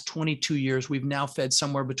in the last 22 years, we've now fed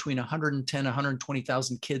somewhere between 110,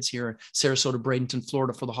 120,000 kids here in Sarasota, Bradenton,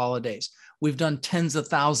 Florida for the holidays. We've done tens of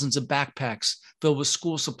thousands of backpacks filled with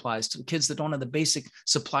school supplies to kids that don't have the basic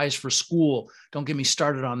supplies for school. Don't get me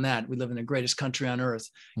started on that. We live in the greatest country on earth.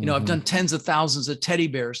 I've done tens of thousands of teddy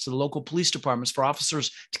bears to the local police departments for officers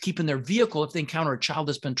to keep in their vehicle if they encounter a child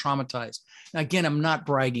that's been traumatized. Now, again, I'm not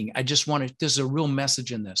bragging. I just there's a real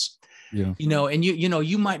message in this. Yeah. And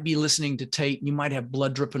you might be listening to Tate. You might have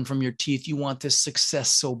blood dripping from your teeth. You want this success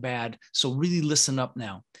so bad. So really listen up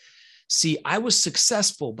now. See, I was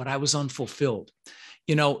successful, but I was unfulfilled.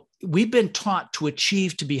 We've been taught to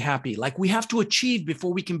achieve to be happy. Like we have to achieve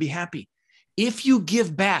before we can be happy. If you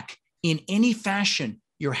give back in any fashion,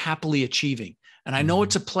 you're happily achieving. And I know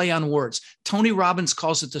it's a play on words. Tony Robbins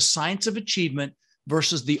calls it the science of achievement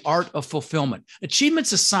versus the art of fulfillment.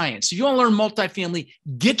 Achievement's a science. If you want to learn multifamily,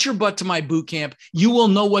 get your butt to my boot camp. You will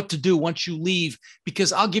know what to do once you leave,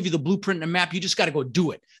 because I'll give you the blueprint and a map. You just got to go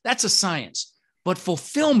do it. That's a science. But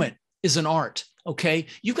fulfillment is an art. Okay.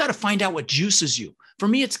 You've got to find out what juices you. For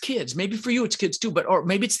me, it's kids. Maybe for you, it's kids too, or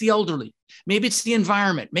maybe it's the elderly. Maybe it's the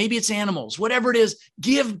environment. Maybe it's animals, whatever it is.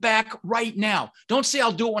 Give back right now. Don't say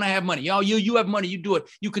I'll do it when I have money. Oh, you have money. You do it.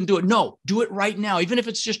 You can do it. No, do it right now. Even if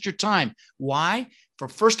it's just your time. Why? For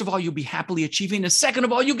first of all, you'll be happily achieving. And second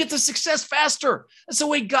of all, you'll get to success faster. That's the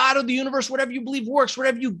way God or the universe, whatever you believe works,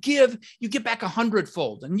 whatever you give, you get back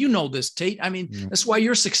 100-fold. And you know this, Tate. I mean, That's why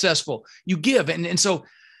you're successful. You give. And so,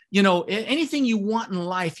 anything you want in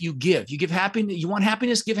life, you give. You give happiness. You want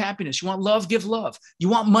happiness, give happiness. You want love, give love. You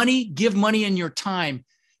want money, give money in your time,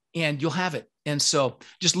 and you'll have it. And so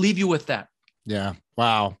just leave you with that. Yeah.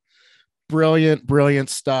 Wow. Brilliant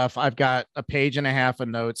stuff. I've got a page and a half of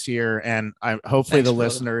notes here, and hopefully the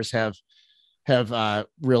listeners have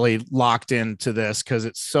really locked into this, because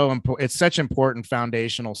it's so important. It's such important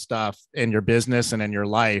foundational stuff in your business and in your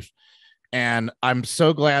life. And I'm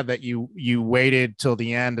so glad that you waited till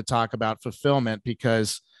the end to talk about fulfillment,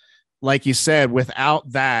 because like you said, without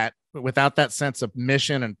that, without that sense of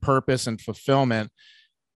mission and purpose and fulfillment,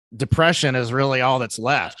 depression is really all that's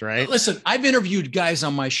left, right? Listen, I've interviewed guys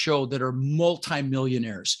on my show that are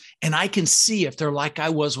multimillionaires, and I can see if they're like I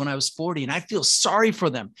was when I was 40, and I feel sorry for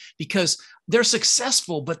them because they're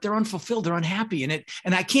successful, but they're unfulfilled, they're unhappy. And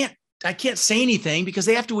I can't say anything because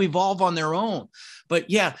they have to evolve on their own. But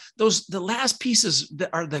yeah, the last pieces that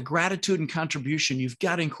are the gratitude and contribution, you've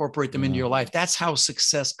got to incorporate them into your life. That's how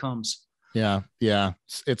success comes. Yeah. Yeah.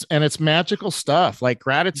 It's magical stuff. Like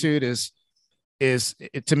gratitude is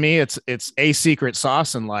to me, it's a secret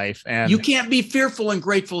sauce in life. And you can't be fearful and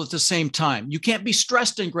grateful at the same time. You can't be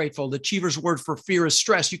stressed and grateful. The Cheever's word for fear is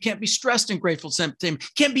stress. You can't be stressed and grateful at the same time. You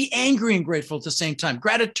can't be angry and grateful at the same time.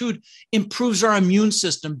 Gratitude improves our immune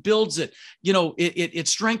system, builds it. It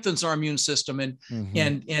strengthens our immune system and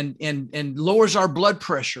lowers our blood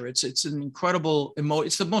pressure. It's an incredible emotion.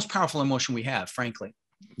 It's the most powerful emotion we have, frankly.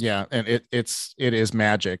 Yeah. And it is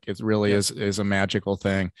magic. It really is a magical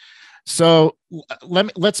thing. So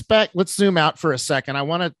let's zoom out for a second. I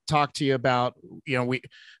want to talk to you about,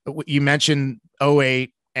 you mentioned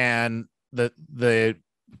 2008 and the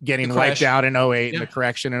getting wiped out in 2008 and the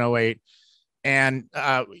correction in 2008. And,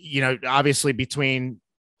 obviously between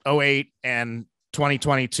 2008 and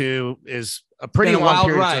 2022 is a pretty long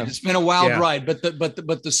period ride. It's been a wild ride, but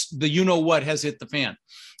the what has hit the fan.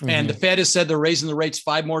 And the Fed has said they're raising the rates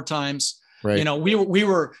 5 more times. Right. We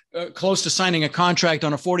were close to signing a contract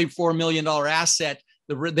on a $44 million asset.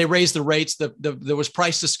 They raised the rates. There was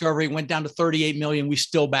price discovery, went down to 38 million. We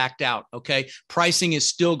still backed out. Okay. Pricing is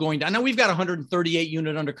still going down. Now we've got 138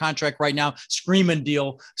 unit under contract right now. Screaming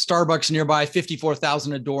deal. Starbucks nearby,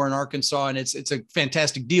 54,000 a door in Arkansas. And it's a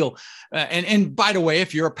fantastic deal. And by the way,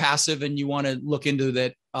 if you're a passive and you want to look into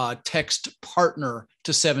that, text partner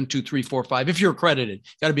to 72345. If you're accredited,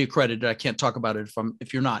 got to be accredited. I can't talk about it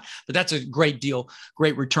if you're not, but that's a great deal,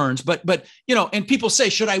 great returns. But and people say,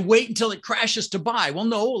 should I wait until it crashes to buy? Well,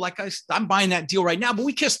 no, I'm buying that deal right now, but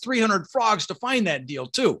we kissed 300 frogs to find that deal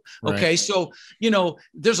too. Okay. Right. So,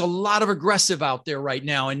 there's a lot of aggressive out there right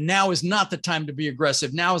now, and now is not the time to be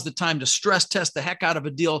aggressive. Now is the time to stress test the heck out of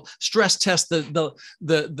a deal, stress test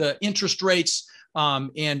the interest rates,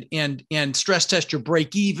 and stress test your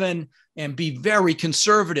break even, and be very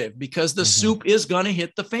conservative because the soup is going to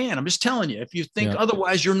hit the fan. I'm just telling you, if you think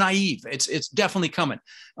otherwise, you're naive. It's definitely coming.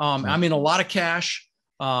 I'm in a lot of cash.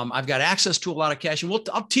 I've got access to a lot of cash, and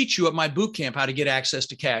I'll teach you at my boot camp how to get access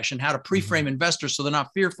to cash and how to pre-frame investors so they're not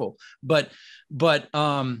fearful. But we're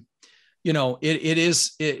going to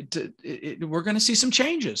see some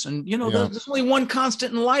changes, and there's only one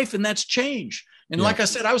constant in life, and that's change. And like I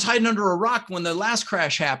said, I was hiding under a rock when the last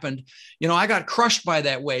crash happened. I got crushed by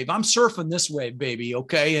that wave. I'm surfing this wave, baby.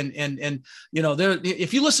 Okay. And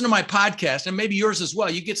if you listen to my podcast, and maybe yours as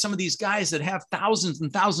well, you get some of these guys that have thousands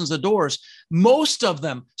and thousands of doors. Most of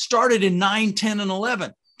them started in 9, 10, and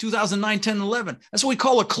 11, 2009, 10, and 11. That's what we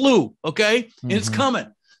call a clue. Okay. And it's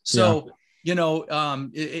coming. So, and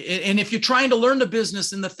if you're trying to learn the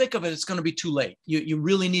business in the thick of it, it's going to be too late. You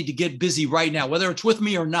really need to get busy right now, whether it's with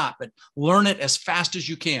me or not, but learn it as fast as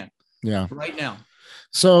you can. Yeah. Right now.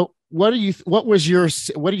 So what do you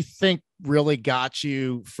think really got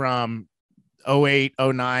you from 2008,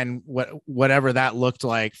 2009, whatever that looked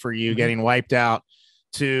like for you getting wiped out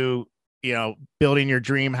to, building your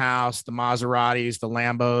dream house, the Maseratis, the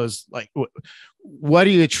Lambos? Like, what do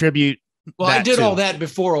you attribute? Well, I did all that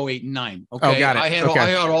before 2008 and 2009. Okay. Oh, got it. I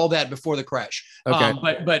had all that before the crash. Okay.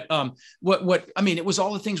 It was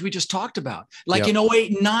all the things we just talked about. Like in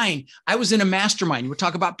 2008 and 2009, I was in a mastermind. You were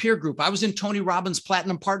talking about peer group. I was in Tony Robbins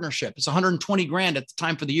Platinum Partnership. It's $120,000 at the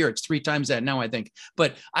time for the year. It's 3 times that now, I think.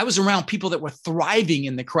 But I was around people that were thriving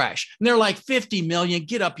in the crash. And they're like, 50 million,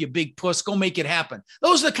 get up, you big puss, go make it happen.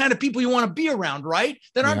 Those are the kind of people you want to be around, right?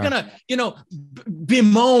 That aren't going to,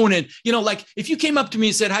 bemoan. And, like if you came up to me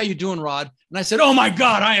and said, how you doing, Rod? And I said, oh my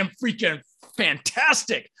God, I am freaking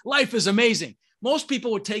fantastic. Life is amazing. Most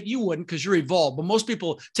people would you wouldn't because you're evolved, but most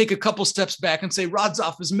people take a couple steps back and say, Rod's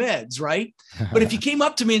off his meds, right? But if you came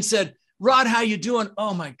up to me and said, Rod, how you doing?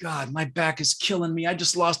 Oh my God, my back is killing me. I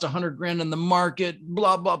just lost $100,000 in the market,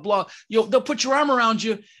 blah, blah, blah. They'll put your arm around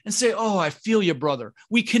you and say, oh, I feel you, brother.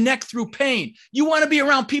 We connect through pain. You want to be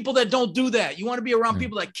around people that don't do that. You want to be around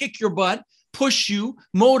people that kick your butt, push you,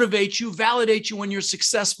 motivate you, validate you when you're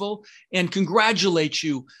successful, and congratulate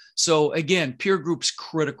you. So again, peer group's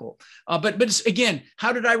critical. But it's, again,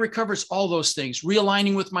 how did I recover? It's all those things: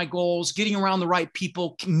 realigning with my goals, getting around the right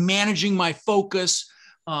people, managing my focus,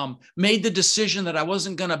 made the decision that I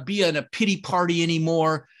wasn't going to be in a pity party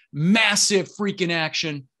anymore. massive freaking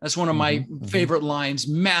action. That's one of my favorite lines.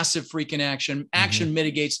 Massive freaking action. Action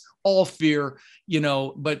mitigates all fear,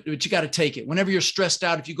 but you got to take it. Whenever you're stressed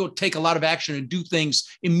out, if you go take a lot of action and do things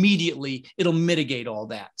immediately, it'll mitigate all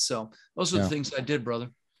that. So those are the things I did, brother.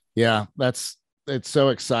 Yeah, it's so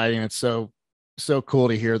exciting. It's so cool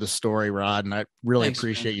to hear the story, Rod. And I really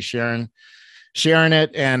appreciate you sharing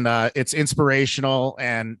it. And it's inspirational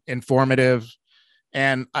and informative.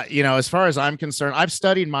 And, as far as I'm concerned, I've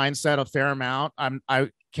studied mindset a fair amount. I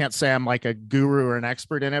can't say I'm like a guru or an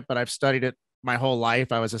expert in it, but I've studied it my whole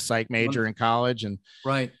life. I was a psych major in college and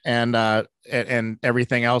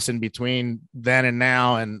everything else in between then and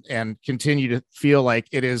now, and continue to feel like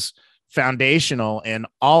it is foundational in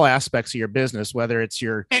all aspects of your business, whether it's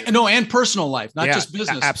and personal life, not just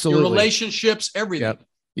business, absolutely. Your relationships, everything.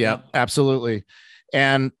 Yep. Absolutely.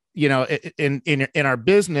 And, in our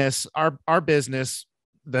business, our business,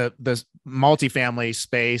 the multifamily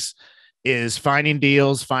space is finding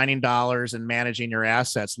deals, finding dollars, and managing your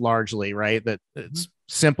assets largely, right? That it's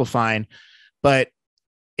simplifying. But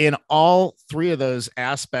in all three of those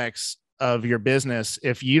aspects of your business,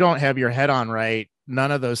 if you don't have your head on right,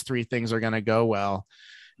 none of those three things are going to go well.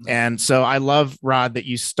 And so I love, Rod, that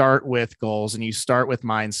you start with goals and you start with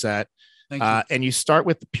mindset. And you start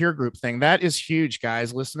with the peer group thing. That is huge,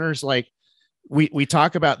 guys, listeners. Like we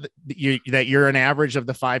talk about that you're an average of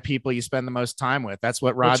the 5 people you spend the most time with. That's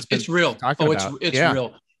what Rod's it's real. It's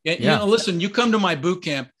real. Listen, you come to my boot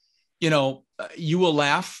camp, you will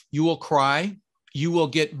laugh, you will cry, you will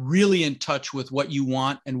get really in touch with what you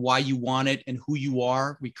want and why you want it and who you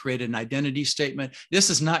are. We create an identity statement. This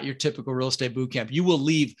is not your typical real estate boot camp. You will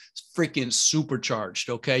leave freaking supercharged.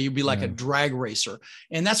 Okay. You'll be like a drag racer.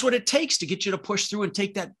 And that's what it takes to get you to push through and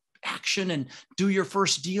take that action and do your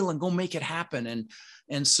first deal and go make it happen.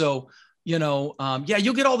 And so, you'll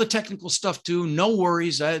get all the technical stuff too. No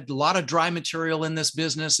worries. I had a lot of dry material in this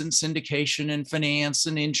business and syndication and finance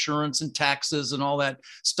and insurance and taxes and all that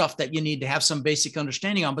stuff that you need to have some basic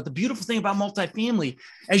understanding on. But the beautiful thing about multifamily,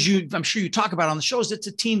 I'm sure you talk about on the show, is it's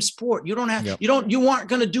a team sport. You don't have, you aren't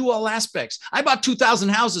going to do all aspects. I bought 2,000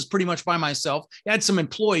 houses pretty much by myself. I had some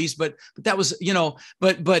employees, but that was,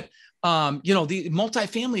 the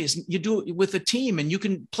multifamily is you do it with a team, and you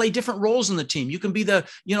can play different roles in the team. You can be the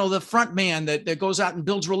front man that goes out and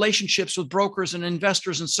builds relationships with brokers and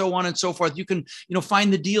investors and so on and so forth. You can,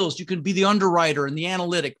 find the deals. You can be the underwriter and the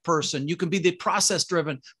analytic person. You can be the process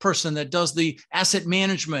driven person that does the asset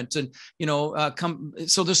management and,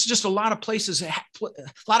 so there's just a lot of places, a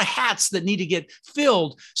lot of hats that need to get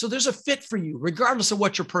filled. So there's a fit for you, regardless of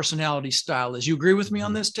what your personality style is. You agree with me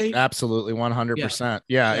on this, Tate? Absolutely. 100%.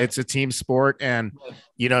 Yeah. It's a team sport, and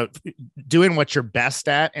doing what you're best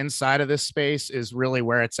at inside of this space is really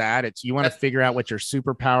where it's at. You want to figure out what your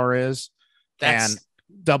superpower is and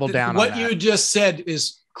double down on that. What you just said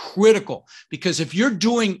is critical, because if you're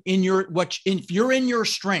doing if you're in your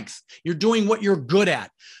strength, you're doing what you're good at.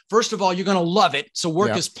 First of all, you're going to love it. So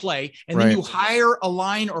work is play. And then you hire,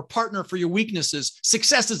 align, or partner for your weaknesses.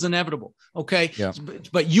 Success is inevitable. Okay. Yeah.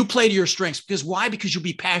 But you play to your strengths. Because why? Because you'll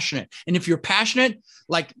be passionate. And if you're passionate,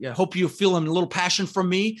 like I hope you feel a little passion from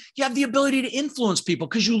me, you have the ability to influence people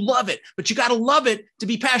because you love it. But you got to love it to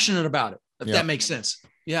be passionate about it. If that makes sense.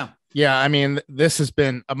 Yeah. Yeah. I mean, this has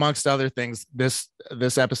been, amongst other things, this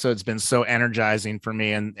episode's been so energizing for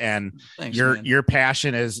me, and thanks, your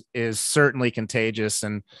passion is certainly contagious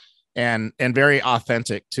and very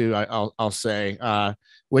authentic too. I'll say,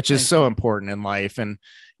 which is so important in life. And,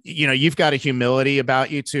 you've got a humility about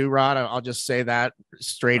you too, Rod. I'll just say that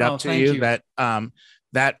straight up to you.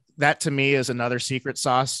 That to me is another secret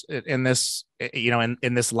sauce in this,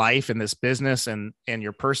 in this life, in this business, and in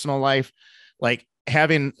your personal life. Like,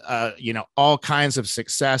 having, all kinds of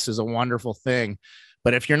success is a wonderful thing.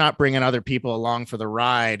 But if you're not bringing other people along for the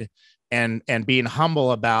ride and being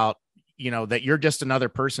humble about, that you're just another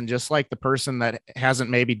person, just like the person that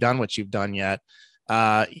hasn't maybe done what you've done yet.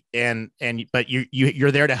 But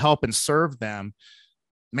you're there to help and serve them,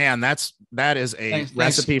 man, that is a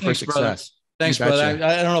recipe for success. Brother. Thanks, brother.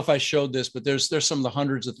 I don't know if I showed this, but there's some of the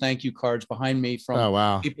hundreds of thank you cards behind me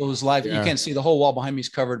from people whose life. You can't see the whole wall behind me is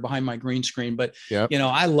covered behind my green screen, but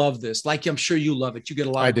I love this. Like, I'm sure you love it. You get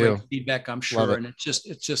a lot of great feedback, I'm sure. And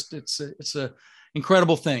it's a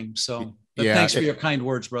incredible thing. So thanks for your kind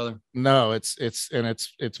words, brother. No, it's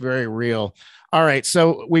very real. All right.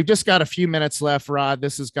 So we've just got a few minutes left, Rod.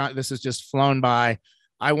 This has just flown by.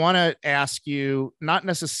 I want to ask you, not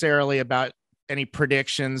necessarily about any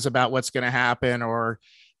predictions about what's going to happen or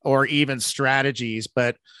even strategies,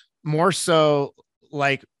 but more so,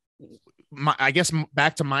 like, I guess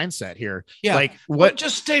back to mindset here. Yeah. Like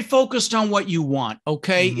just stay focused on what you want.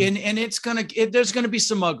 Okay. Mm-hmm. And there's going to be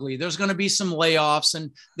some ugly, there's going to be some layoffs,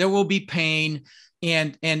 and there will be pain,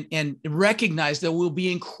 and recognize there will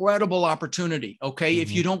be incredible opportunity. Okay. Mm-hmm.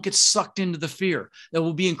 If you don't get sucked into the fear, there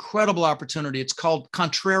will be incredible opportunity. It's called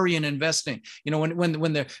contrarian investing. You know,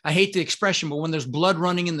 when I hate the expression, but when there's blood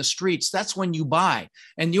running in the streets, that's when you buy,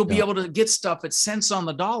 and you'll be able to get stuff at cents on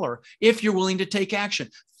the dollar if you're willing to take action.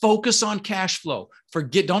 Focus on cash flow.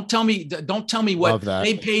 Don't tell me what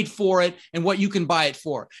they paid for it and what you can buy it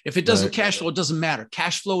for. If it doesn't cash flow, it doesn't matter.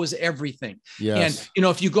 Cash flow is everything. Yes. And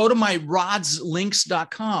if you go to my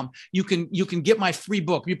rodslinks.com, you can get my free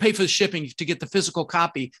book. You pay for the shipping to get the physical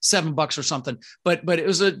copy, $7 or something. But it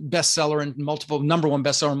was a bestseller in number one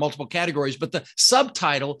bestseller in multiple categories. But the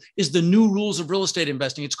subtitle is The New Rules of Real Estate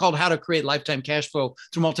Investing. It's called How to Create Lifetime Cash Flow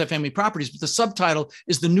Through Multifamily Properties. But the subtitle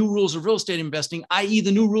is The New Rules of Real Estate Investing, i.e.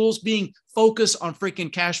 the new rules being focus on freaking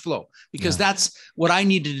cash flow, because that's what I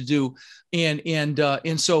needed to do.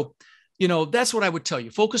 And so, that's what I would tell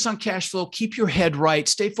you. Focus on cash flow, keep your head right,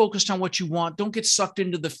 stay focused on what you want. Don't get sucked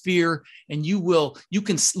into the fear, and you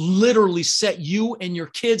can literally set you and your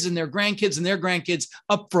kids and their grandkids and their grandkids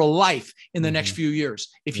up for life in the next few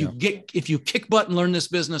years. If you kick butt and learn this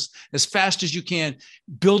business as fast as you can,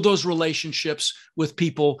 build those relationships with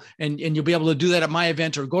people, and you'll be able to do that at my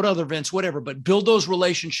event or go to other events, whatever, but build those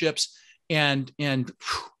relationships, and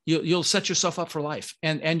you'll set yourself up for life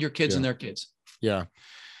and your kids and their kids. Yeah.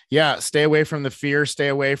 Stay away from the fear. Stay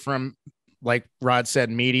away from, like Rod said,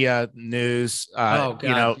 media, news.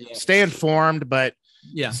 Stay informed, but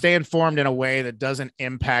stay informed in a way that doesn't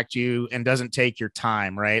impact you and doesn't take your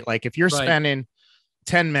time, right? Like if you're spending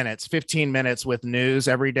 10 minutes, 15 minutes with news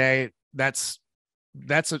every day, that's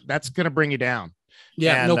going to bring you down.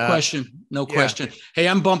 Yeah, and, no question. Hey,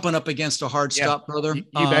 I'm bumping up against a hard stop, brother. You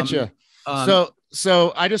betcha.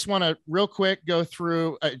 So I just want to real quick go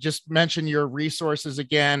through, just mention your resources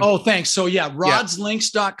again. Oh, thanks. So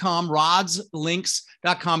rodslinks.com,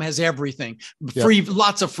 rodslinks.com has everything free,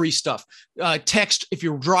 lots of free stuff. If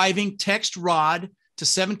you're driving, text Rod to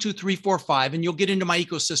 72345 and you'll get into my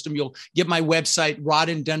ecosystem. You'll get my website,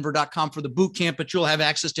 rodindenver.com for the boot camp, but you'll have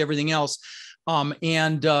access to everything else. I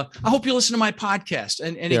hope you listen to my podcast.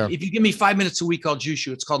 And if you give me 5 minutes a week, I'll juice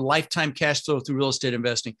you. It's called Lifetime Cash Flow Through Real Estate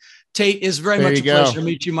Investing. Tate, is very much a pleasure to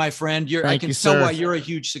meet you, my friend. I can tell why you're a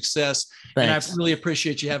huge success. Thanks. And I really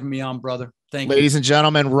appreciate you having me on, brother. Thank you. Ladies and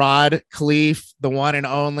gentlemen, Rod Khleif, the one and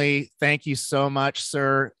only. Thank you so much,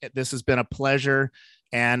 sir. This has been a pleasure.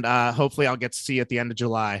 And hopefully I'll get to see you at the end of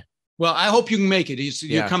July. Well, I hope you can make it.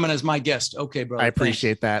 You're coming as my guest. Okay, brother. I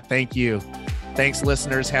appreciate that. Thank you. Thanks,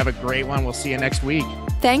 listeners. Have a great one. We'll see you next week.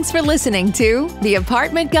 Thanks for listening to The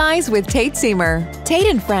Apartment Guys with Tate Seamer. Tate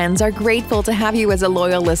and friends are grateful to have you as a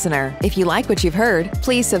loyal listener. If you like what you've heard,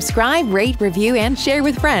 please subscribe, rate, review, and share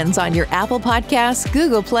with friends on your Apple Podcasts,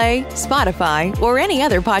 Google Play, Spotify, or any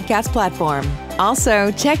other podcast platform. Also,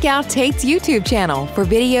 check out Tate's YouTube channel for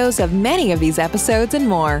videos of many of these episodes and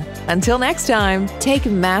more. Until next time, take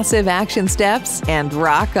massive action steps and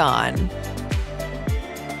rock on.